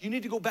us. You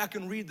need to go back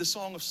and read the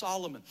Song of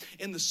Solomon.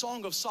 In the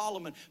Song of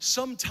Solomon,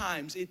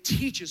 sometimes it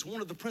teaches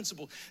one of the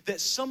principles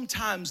that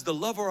sometimes the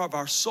lover of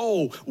our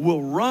soul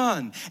will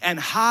run and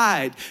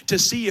hide to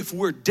see if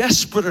we're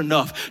desperate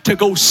enough to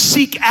go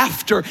seek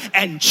after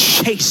and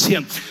chase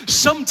him.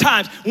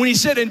 Sometimes when he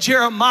said in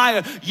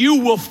Jeremiah,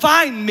 you will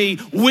find me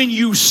when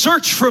you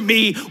search for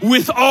me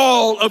with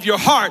all of your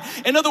heart.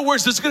 In other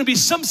words, there's going to be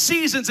some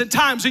seasons and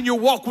times in your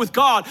walk with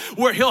God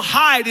where he'll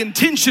hide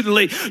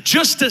intentionally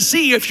just to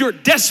see if you're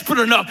desperate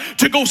enough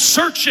to go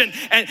searching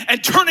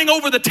and turning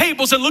over the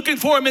tables and looking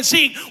for him and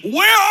seeing,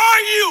 where are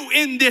you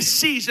in this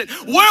season?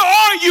 Where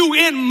are you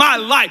in my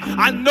life?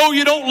 I know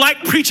you don't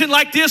like preaching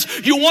like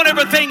this. You want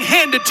everything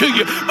handed to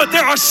you. But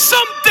there are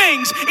some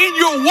things in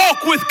your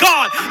walk with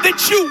God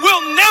that you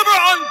will never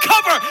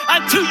uncover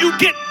until you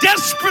get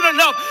desperate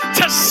enough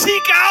to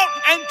seek out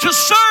and to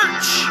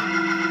search.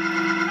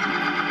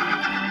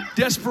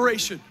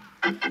 Desperation.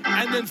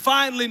 And then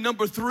finally,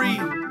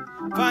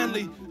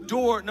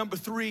 door number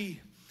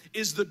three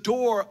is the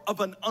door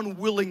of an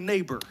unwilling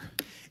neighbor.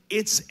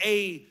 It's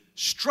a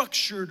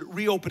structured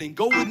reopening.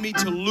 Go with me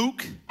to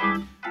Luke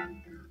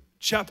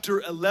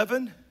chapter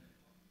 11,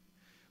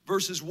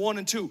 verses 1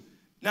 and 2.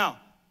 Now,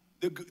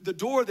 the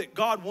door that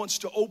God wants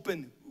to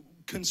open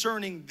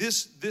concerning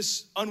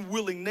this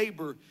unwilling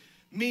neighbor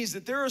means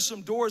that there are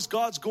some doors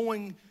God's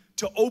going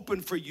to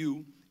open for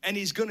you, and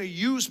he's going to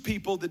use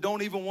people that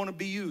don't even want to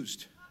be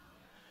used.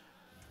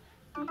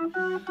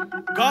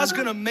 God's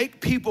going to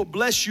make people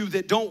bless you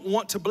that don't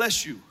want to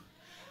bless you.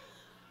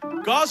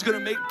 God's going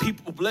to make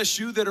people bless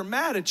you that are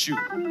mad at you.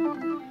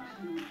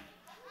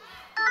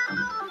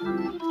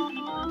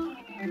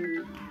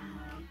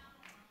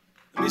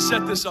 Let me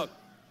set this up.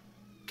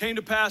 Came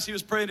to pass, he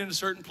was praying in a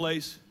certain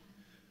place.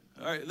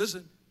 All right,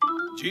 listen.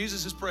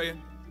 Jesus is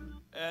praying.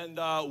 And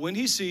when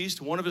he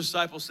ceased, one of his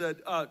disciples said,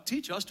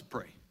 teach us to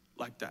pray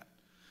like that.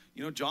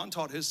 John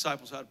taught his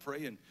disciples how to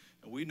pray, and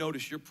we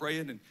notice you're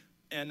praying,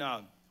 and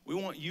we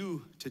want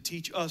you to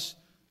teach us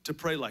to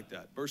pray like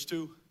that. Verse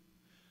 2.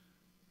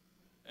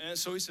 And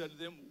so he said to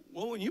them,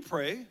 well, when you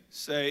pray,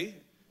 say,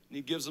 and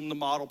he gives them the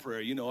model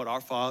prayer,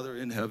 our Father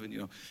in heaven,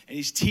 and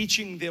he's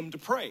teaching them to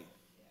pray.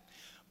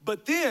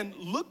 But then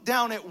look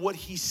down at what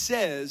he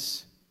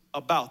says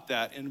about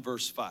that in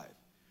verse 5.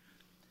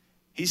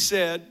 He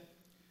said,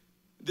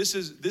 this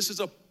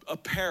is a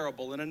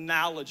parable, an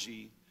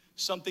analogy,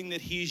 something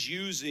that he's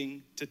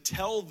using to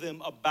tell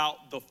them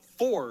about the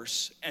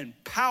force and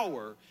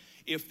power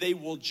if they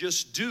will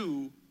just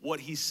do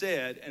what he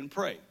said and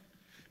pray.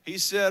 He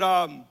said,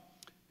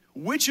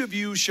 which of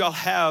you shall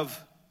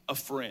have a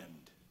friend?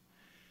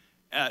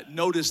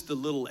 Notice the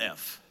little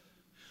f.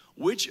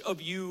 Which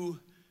of you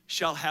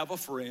shall have a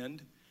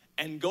friend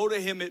and go to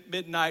him at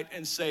midnight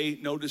and say,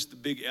 notice the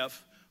big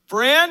F,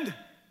 friend,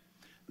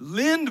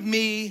 lend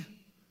me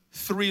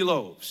 3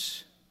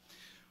 loaves.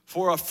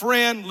 For a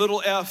friend,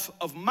 little f,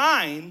 of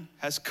mine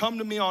has come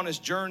to me on his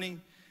journey,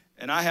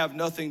 and I have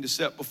nothing to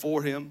set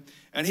before him.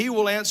 And he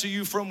will answer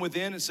you from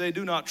within and say,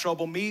 do not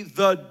trouble me.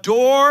 The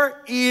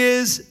door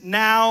is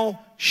now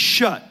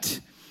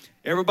shut.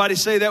 Everybody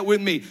say that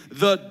with me.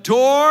 The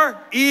door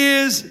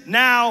is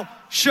now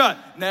shut.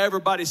 Now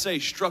everybody say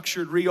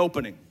structured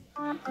reopening.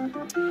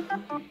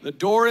 The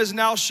door is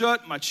now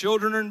shut. My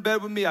children are in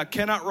bed with me. I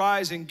cannot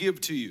rise and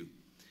give to you.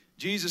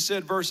 Jesus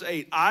said, verse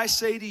 8, I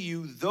say to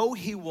you, though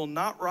he will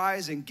not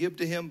rise and give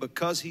to him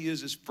because he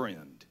is his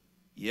friend,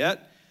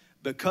 Yet,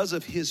 because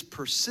of his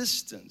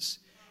persistence,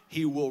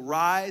 he will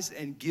rise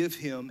and give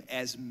him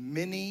as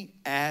many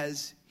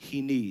as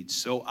he needs.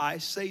 So I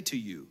say to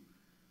you,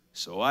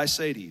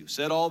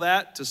 said all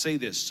that to say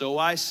this. So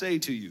I say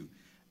to you,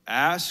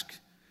 ask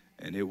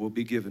and it will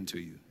be given to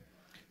you.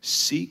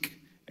 Seek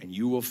and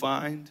you will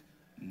find.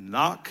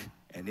 Knock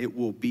and it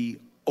will be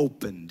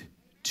opened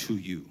to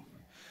you.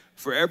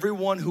 For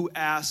everyone who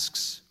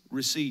asks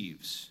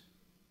receives.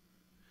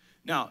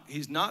 Now,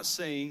 he's not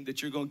saying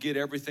that you're going to get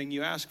everything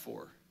you ask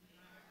for,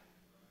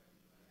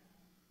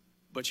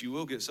 but you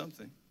will get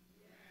something.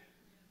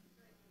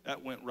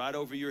 That went right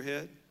over your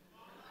head.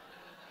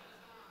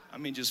 I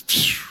mean,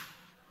 just.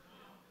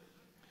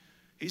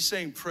 He's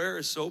saying prayer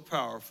is so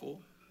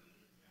powerful,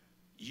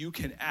 you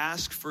can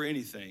ask for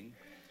anything.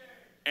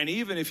 And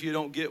even if you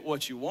don't get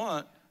what you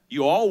want,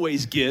 you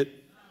always get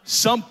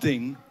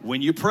something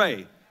when you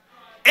pray.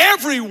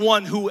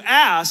 Everyone who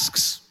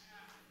asks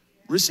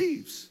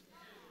receives.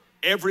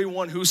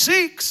 Everyone who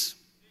seeks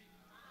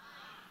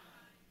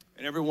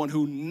and everyone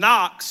who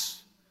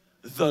knocks,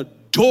 the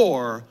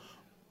door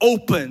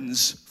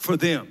opens for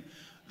them.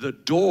 The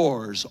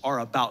doors are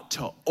about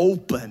to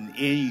open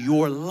in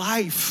your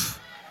life.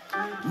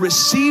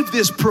 Receive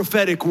this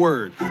prophetic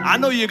word. I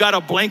know you got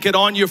a blanket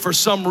on you for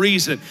some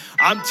reason.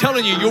 I'm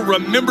telling you, you'll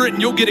remember it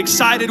and you'll get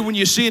excited when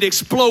you see it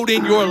explode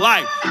in your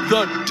life.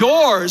 The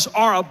doors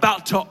are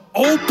about to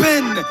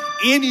open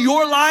in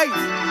your life.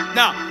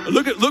 Now,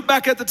 look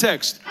back at the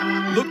text.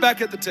 Look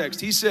back at the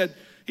text. He said,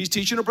 he's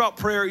teaching about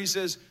prayer. He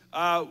says,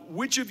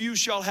 which of you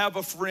shall have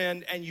a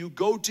friend and you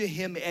go to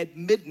him at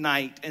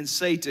midnight and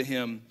say to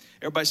him,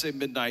 everybody say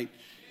midnight.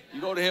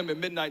 You go to him at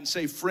midnight and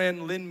say,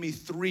 friend, lend me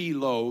 3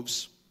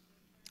 loaves.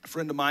 A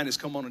friend of mine has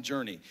come on a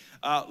journey.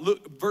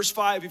 Look, verse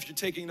 5, if you're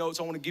taking notes,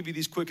 I want to give you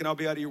these quick and I'll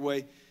be out of your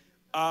way.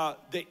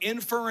 The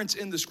inference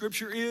in the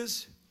scripture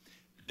is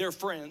they're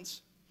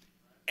friends.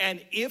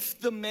 And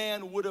if the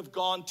man would have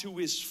gone to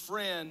his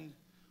friend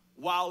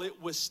while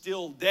it was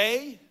still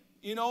day,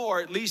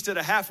 or at least at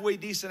a halfway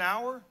decent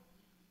hour,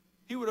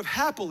 he would have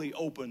happily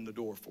opened the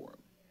door for him.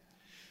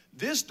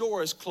 This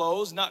door is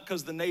closed, not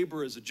because the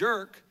neighbor is a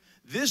jerk.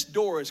 This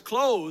door is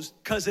closed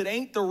because it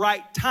ain't the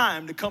right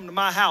time to come to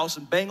my house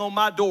and bang on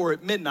my door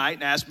at midnight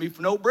and ask me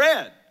for no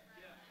bread.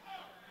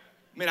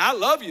 I mean, I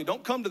love you.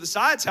 Don't come to the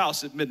side's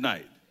house at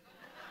midnight.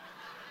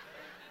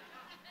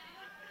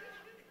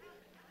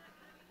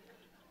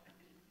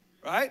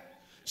 Right?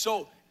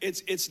 So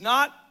it's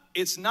not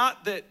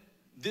that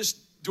this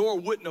door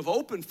wouldn't have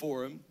opened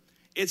for him.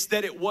 It's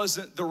that it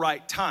wasn't the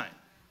right time.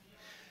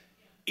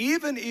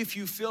 Even if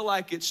you feel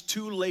like it's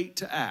too late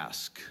to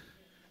ask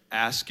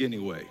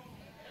anyway.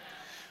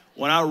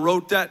 When I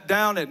wrote that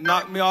down, it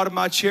knocked me out of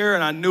my chair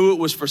and I knew it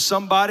was for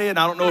somebody. And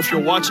I don't know if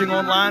you're watching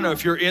online or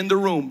if you're in the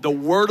room. The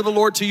word of the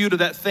Lord to you, to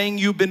that thing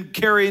you've been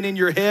carrying in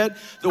your head,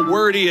 the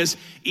word is,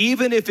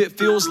 even if it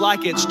feels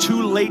like it's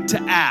too late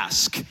to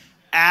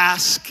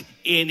ask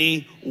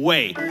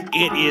anyway.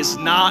 It is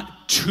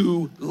not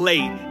too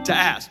late to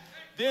ask.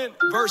 Then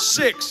verse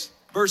 6,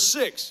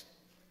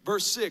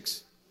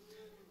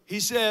 he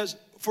says,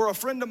 for a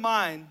friend of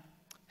mine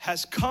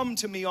has come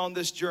to me on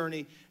this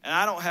journey, and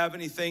I don't have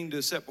anything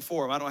to set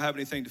before him. I don't have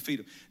anything to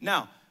feed him.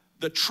 Now,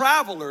 the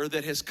traveler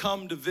that has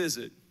come to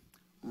visit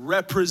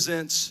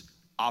represents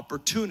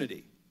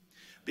opportunity,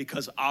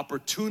 because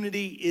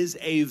opportunity is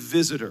a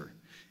visitor.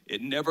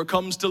 It never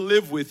comes to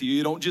live with you.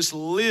 You don't just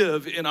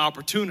live in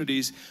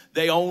opportunities.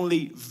 They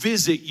only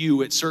visit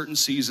you at certain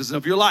seasons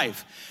of your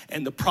life.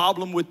 And the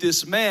problem with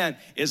this man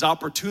is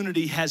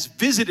opportunity has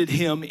visited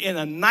him in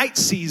a night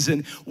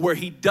season where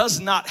he does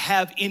not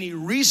have any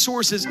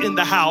resources in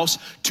the house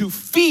to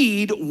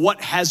feed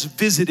what has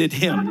visited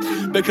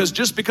him. Because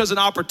just because an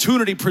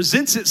opportunity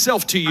presents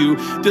itself to you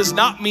does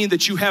not mean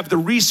that you have the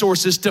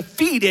resources to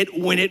feed it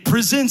when it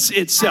presents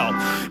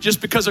itself.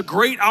 Just because a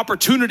great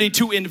opportunity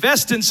to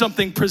invest in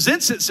something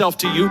presents itself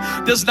to you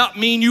does not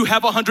mean you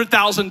have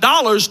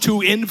 $100,000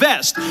 to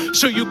invest.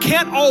 So you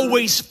can't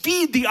always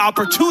feed the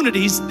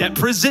opportunities that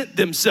present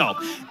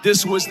themselves.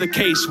 This was the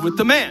case with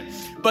the man.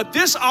 But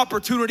this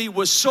opportunity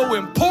was so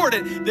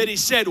important that he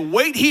said,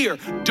 wait here,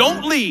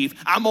 don't leave.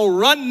 I'm going to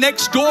run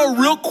next door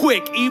real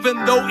quick,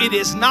 even though it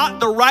is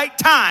not the right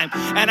time.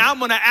 And I'm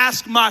going to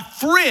ask my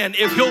friend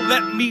if he'll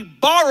let me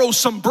borrow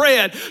some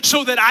bread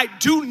so that I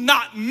do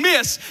not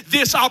miss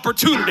this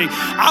opportunity.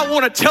 I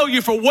want to tell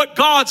you, for what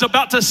God's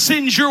about to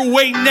send your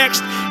way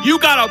next, you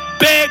got to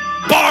beg,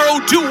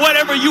 borrow, do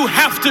whatever you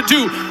have to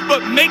do.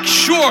 But make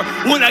sure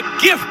when a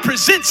gift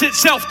presents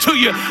itself to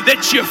you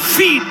that you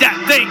feed that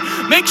thing.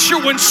 Make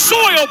sure when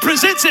soil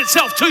presents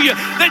itself to you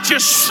that you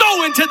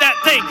sow into that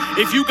thing.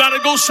 If you got to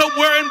go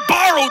somewhere and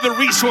borrow the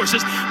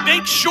resources,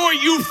 make sure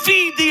you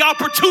feed the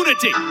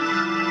opportunity.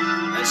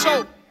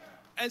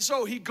 And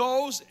so he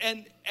goes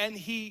and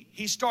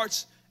he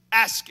starts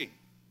asking,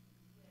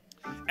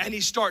 and he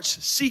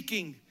starts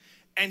seeking,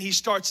 and he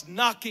starts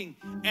knocking,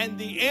 and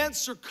the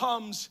answer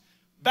comes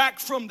back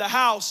from the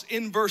house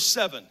in verse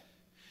 7.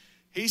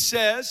 He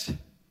says,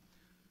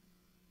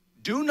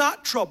 do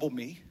not trouble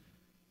me.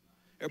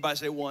 Everybody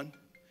say one.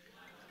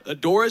 The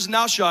door is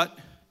now shut.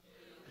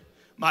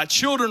 My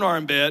children are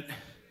in bed.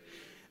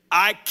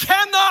 I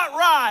cannot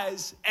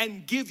rise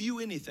and give you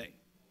anything.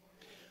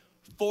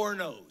 4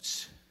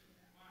 no's.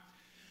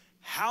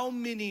 How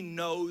many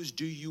no's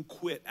do you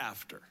quit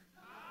after?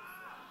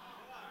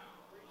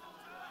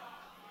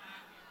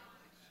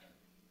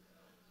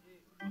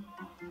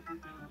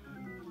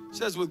 It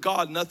says with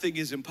God, nothing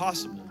is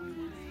impossible.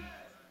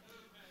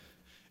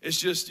 It's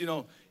just,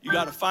 you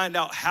got to find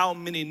out how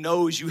many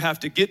no's you have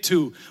to get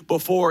to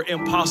before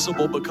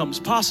impossible becomes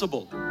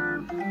possible.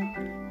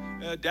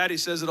 Daddy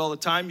says it all the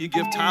time. You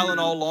give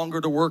Tylenol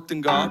longer to work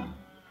than God.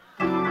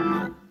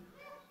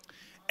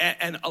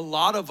 And a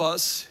lot of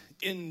us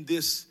in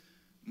this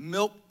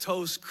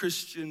milquetoast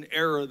Christian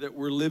era that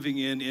we're living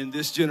in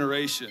this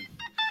generation,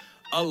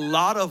 a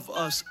lot of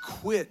us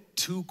quit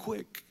too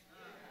quick.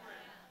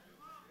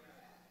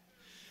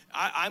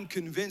 I'm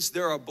convinced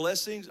there are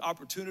blessings,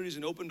 opportunities,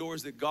 and open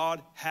doors that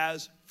God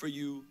has for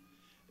you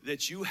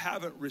that you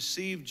haven't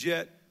received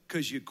yet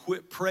because you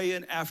quit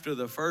praying after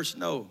the first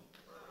no.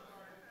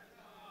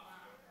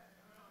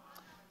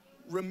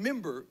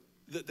 Remember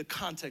the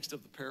context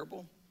of the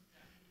parable.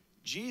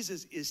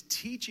 Jesus is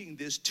teaching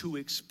this to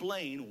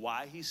explain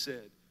why he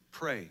said,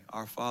 pray,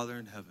 our Father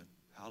in heaven,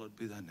 hallowed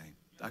be thy name.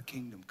 Thy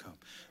kingdom come,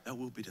 thy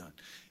will be done.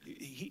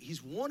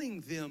 He's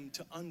wanting them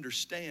to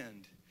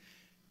understand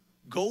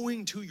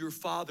going to your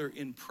Father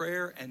in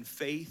prayer and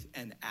faith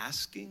and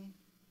asking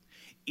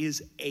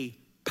is a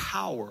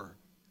power.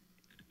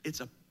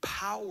 It's a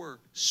power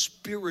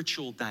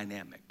spiritual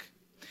dynamic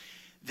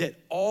that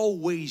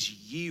always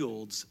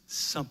yields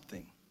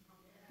something,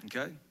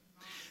 okay?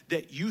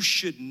 That you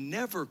should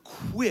never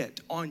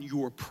quit on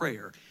your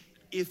prayer.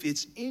 If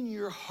it's in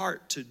your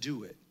heart to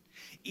do it,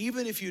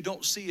 even if you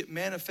don't see it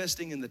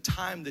manifesting in the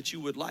time that you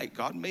would like,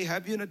 God may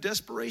have you in a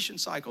desperation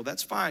cycle.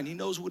 That's fine. He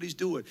knows what he's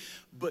doing.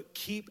 But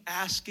keep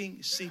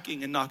asking,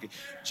 seeking, and knocking.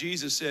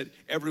 Jesus said,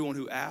 everyone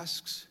who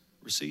asks,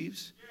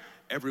 receives.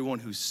 Everyone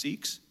who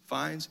seeks,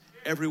 finds.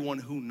 Everyone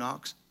who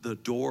knocks, the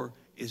door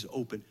is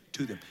open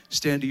to them.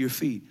 Stand to your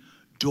feet.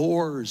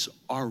 Doors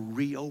are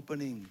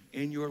reopening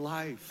in your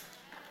life.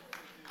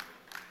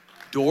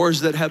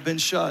 Doors that have been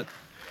shut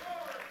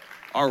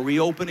are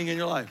reopening in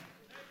your life.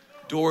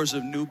 Doors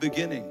of new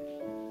beginning.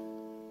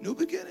 New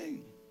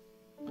beginning.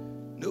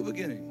 New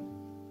beginning.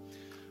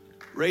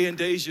 Ray and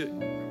Deja,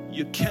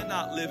 you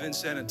cannot live in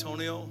San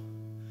Antonio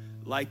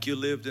like you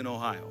lived in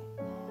Ohio.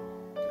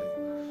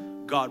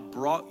 Okay. God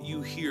brought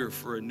you here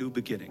for a new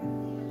beginning.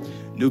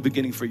 New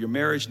beginning for your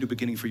marriage, new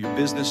beginning for your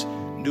business,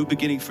 new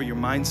beginning for your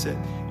mindset.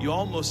 You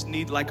almost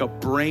need like a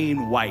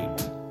brain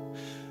wipe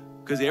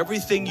because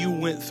everything you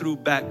went through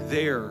back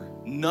there,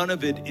 none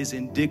of it is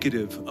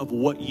indicative of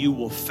what you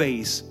will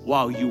face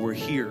while you were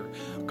here.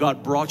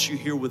 God brought you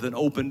here with an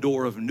open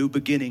door of new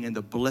beginning, and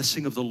the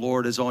blessing of the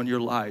Lord is on your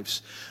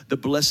lives. The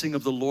blessing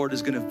of the Lord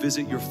is going to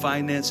visit your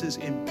finances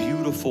in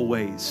beautiful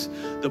ways.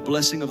 The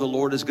blessing of the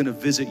Lord is going to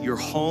visit your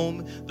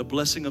home. The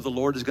blessing of the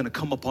Lord is going to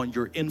come upon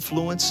your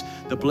influence.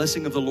 The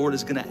blessing of the Lord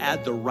is going to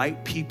add the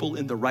right people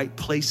in the right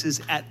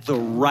places at the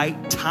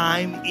right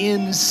time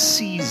in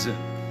season.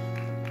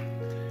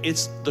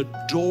 It's the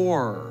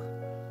door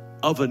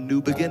of a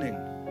new beginning,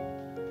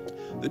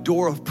 the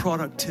door of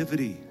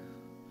productivity.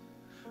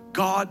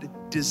 God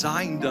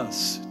designed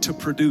us to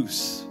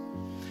produce.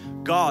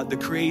 God, the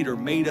Creator,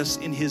 made us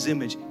in His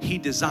image. He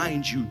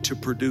designed you to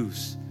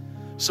produce.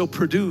 So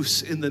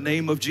produce in the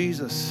name of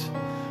Jesus.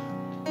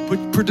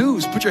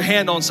 Produce. Put your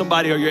hand on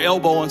somebody or your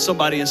elbow on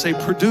somebody and say,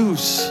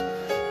 produce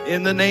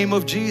in the name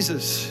of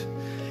Jesus.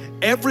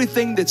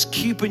 Everything that's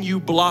keeping you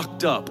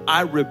blocked up,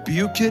 I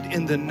rebuke it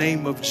in the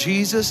name of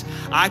Jesus.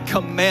 I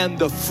command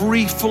the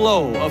free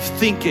flow of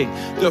thinking,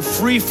 the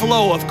free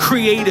flow of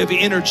creative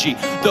energy,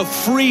 the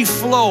free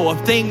flow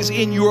of things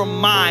in your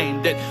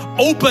mind that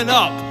open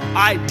up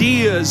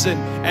ideas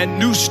and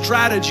new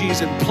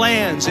strategies and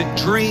plans and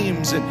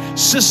dreams and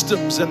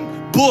systems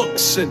and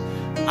books. And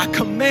I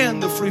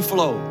command the free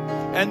flow.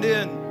 And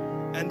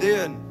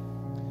then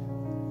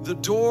the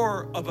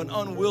door of an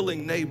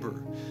unwilling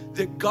neighbor,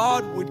 that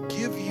God would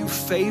give you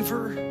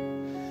favor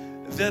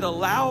that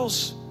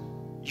allows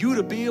you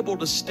to be able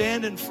to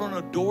stand in front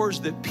of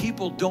doors that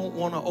people don't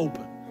want to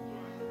open,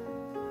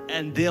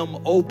 and them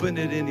open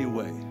it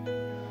anyway.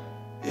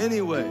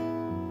 Anyway,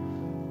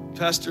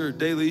 Pastor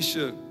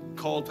Delisha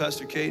called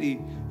Pastor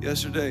Katie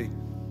yesterday,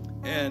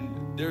 and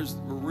there's a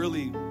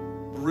really,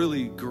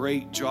 really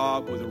great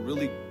job with a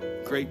really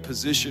great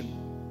position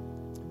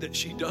that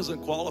she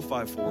doesn't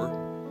qualify for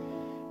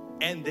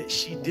and that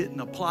she didn't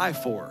apply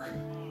for.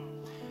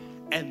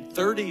 And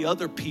 30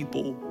 other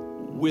people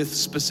with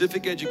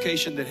specific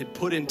education that had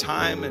put in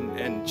time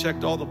and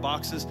checked all the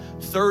boxes,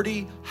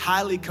 30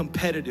 highly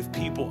competitive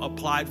people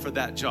applied for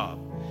that job.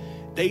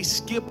 They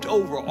skipped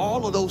over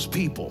all of those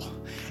people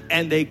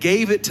and they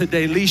gave it to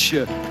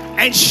Delisha,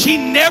 and she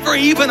never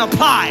even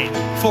applied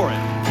for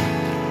it.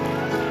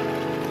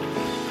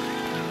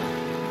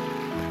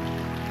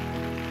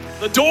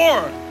 The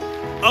door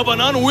of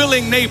an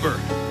unwilling neighbor,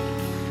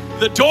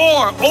 the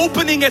door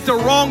opening at the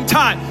wrong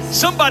time.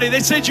 Somebody,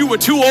 they said you were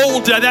too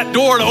old to that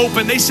door to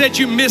open. They said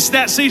you missed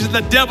that season.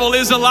 The devil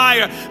is a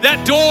liar.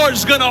 That door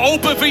is going to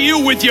open for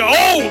you with your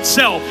old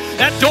self.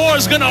 That door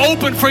is going to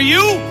open for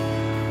you.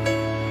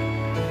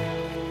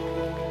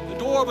 The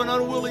door of an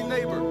unwilling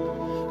neighbor.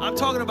 I'm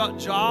talking about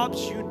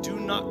jobs you do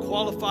not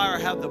qualify or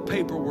have the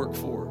paperwork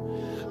for.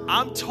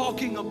 I'm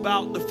talking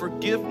about the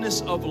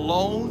forgiveness of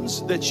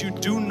loans that you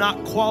do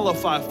not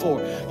qualify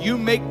for. You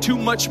make too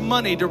much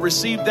money to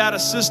receive that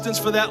assistance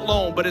for that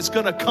loan, but it's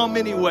going to come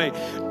anyway.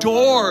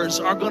 Doors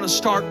are going to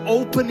start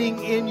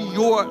opening in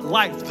your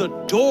life. The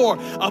door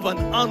of an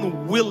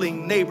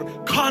unwilling neighbor.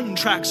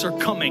 Contracts are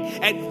coming.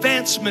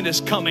 Advancement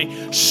is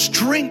coming.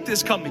 Strength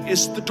is coming.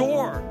 It's the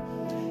door.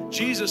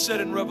 Jesus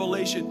said in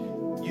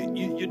Revelation,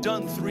 you've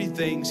done three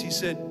things. He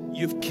said,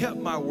 you've kept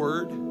my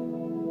word.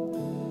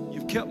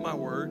 You've kept my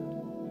word.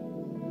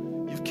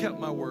 You've kept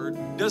my word.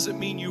 Doesn't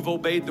mean you've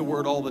obeyed the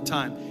word all the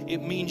time. It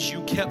means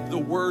you kept the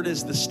word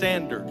as the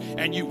standard.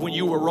 And when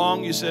you were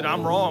wrong, you said,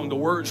 I'm wrong. The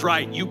word's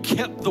right. You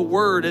kept the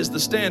word as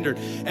the standard.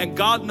 And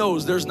God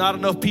knows there's not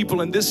enough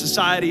people in this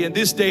society, in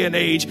this day and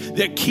age,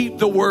 that keep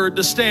the word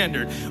the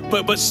standard.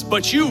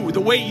 But you, the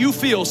way you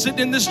feel, sitting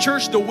in this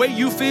church, the way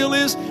you feel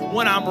is,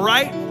 when I'm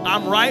right,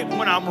 I'm right.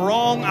 When I'm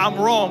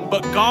wrong.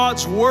 But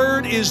God's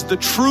word is the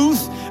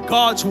truth.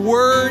 God's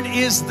word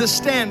is the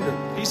standard.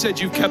 He said,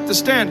 you've kept the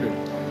standard.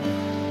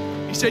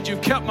 He said,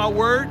 you've kept my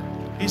word.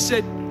 He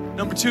said,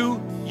 number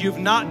two, you've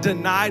not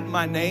denied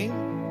my name.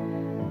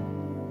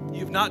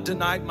 You've not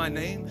denied my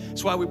name.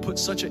 That's why we put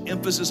such an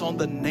emphasis on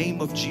the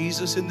name of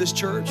Jesus in this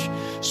church,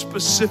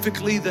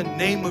 specifically the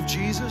name of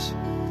Jesus.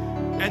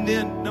 And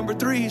then number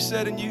three, he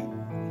said, and you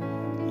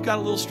got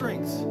a little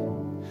strength.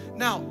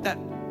 Now, that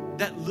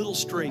little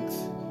strength,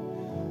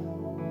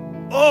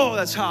 oh,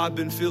 that's how I've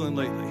been feeling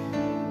lately.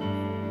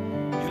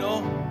 You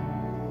know,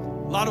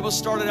 a lot of us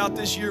started out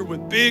this year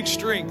with big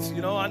strength.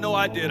 You know, I know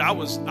I did. I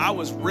was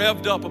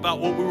revved up about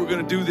what we were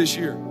going to do this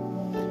year.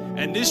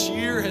 And this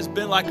year has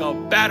been like a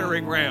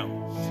battering ram,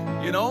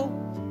 you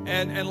know?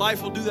 And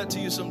life will do that to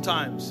you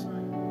sometimes.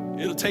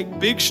 It'll take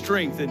big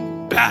strength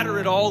and batter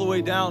it all the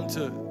way down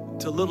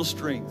to little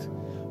strength.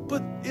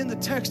 But in the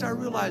text, I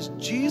realized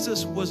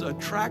Jesus was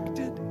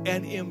attracted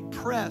and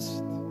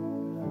impressed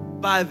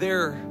by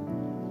their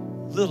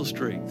little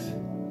strength.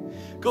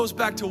 Goes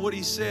back to what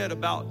he said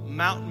about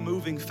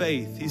mountain-moving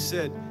faith. He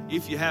said,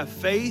 if you have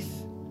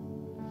faith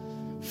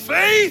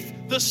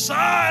the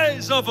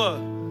size of a,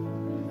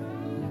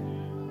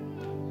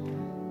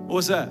 what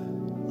was that?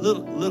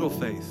 Little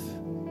faith.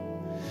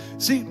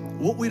 See,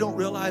 what we don't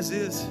realize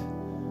is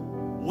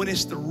when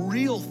it's the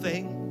real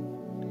thing,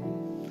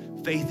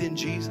 faith in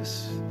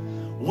Jesus,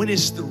 when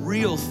it's the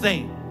real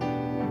thing,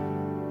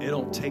 it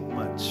don't take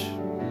much.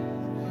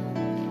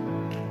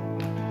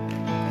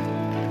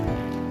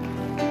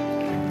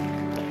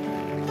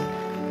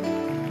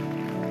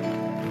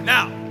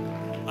 Now,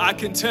 I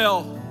can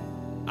tell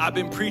I've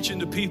been preaching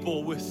to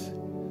people with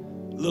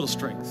little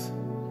strength.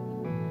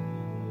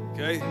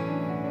 Okay?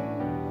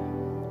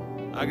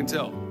 I can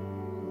tell.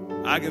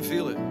 I can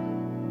feel it,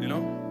 you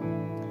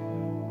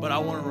know? But I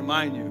want to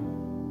remind you,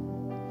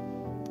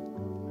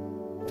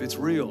 if it's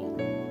real,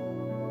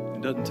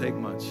 it doesn't take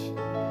much.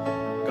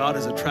 God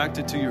is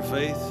attracted to your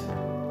faith.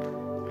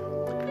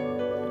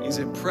 He's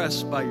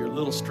impressed by your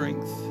little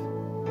strength.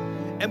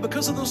 And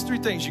because of those three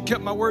things, you kept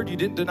my word, you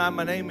didn't deny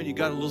my name, and you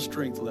got a little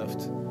strength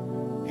left.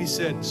 He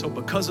said, so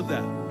because of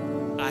that,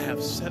 I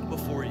have set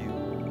before you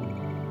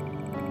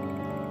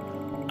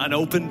an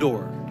open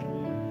door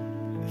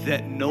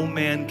that no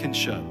man can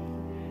shut,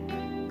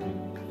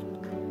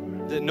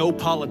 that no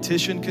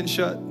politician can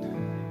shut,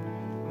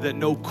 that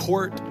no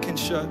court can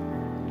shut.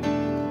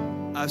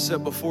 I've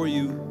set before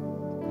you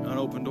an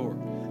open door.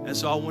 And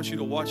so I want you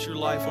to watch your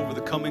life over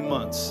the coming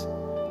months.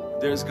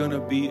 There's going to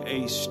be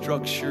a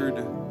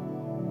structured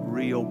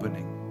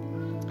reopening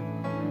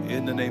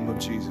in the name of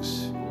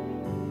Jesus.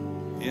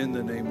 In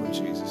the name of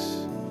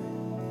Jesus.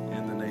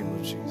 In the name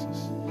of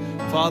Jesus.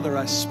 Father,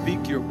 I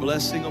speak your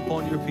blessing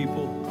upon your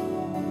people.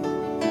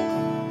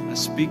 I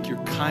speak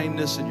your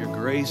kindness and your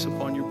grace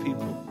upon your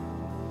people.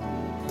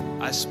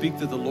 I speak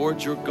that the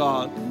Lord your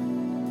God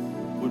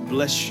would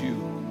bless you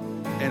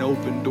and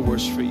open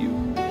doors for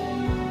you.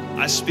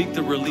 I speak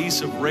the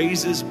release of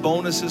raises,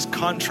 bonuses,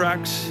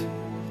 contracts.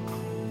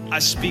 I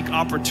speak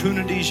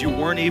opportunities you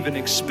weren't even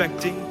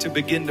expecting to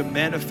begin to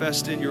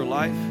manifest in your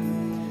life.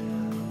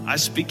 I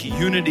speak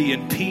unity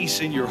and peace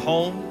in your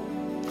home.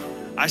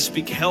 I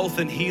speak health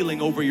and healing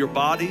over your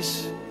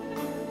bodies.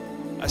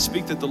 I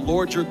speak that the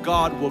Lord your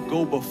God will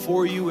go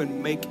before you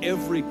and make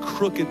every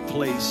crooked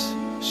place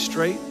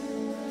straight.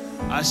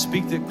 I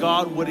speak that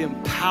God would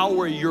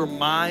empower your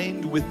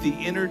mind with the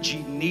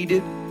energy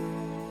needed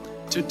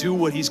to do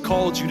what he's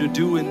called you to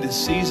do in this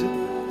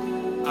season.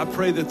 I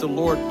pray that the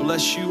Lord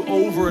bless you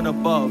over and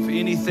above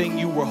anything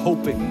you were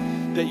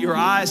hoping, that your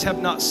eyes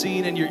have not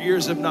seen and your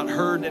ears have not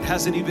heard, and it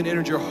hasn't even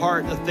entered your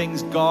heart, the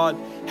things God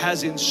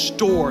has in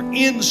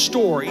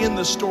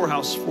the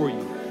storehouse for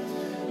you.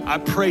 I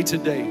pray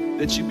today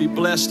that you be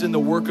blessed in the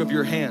work of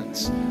your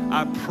hands.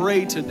 I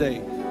pray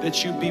today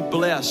that you be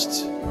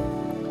blessed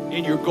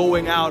in your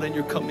going out and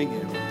your coming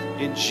in.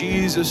 In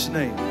Jesus'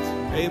 name,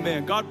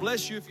 amen. God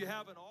bless you if you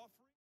haven't.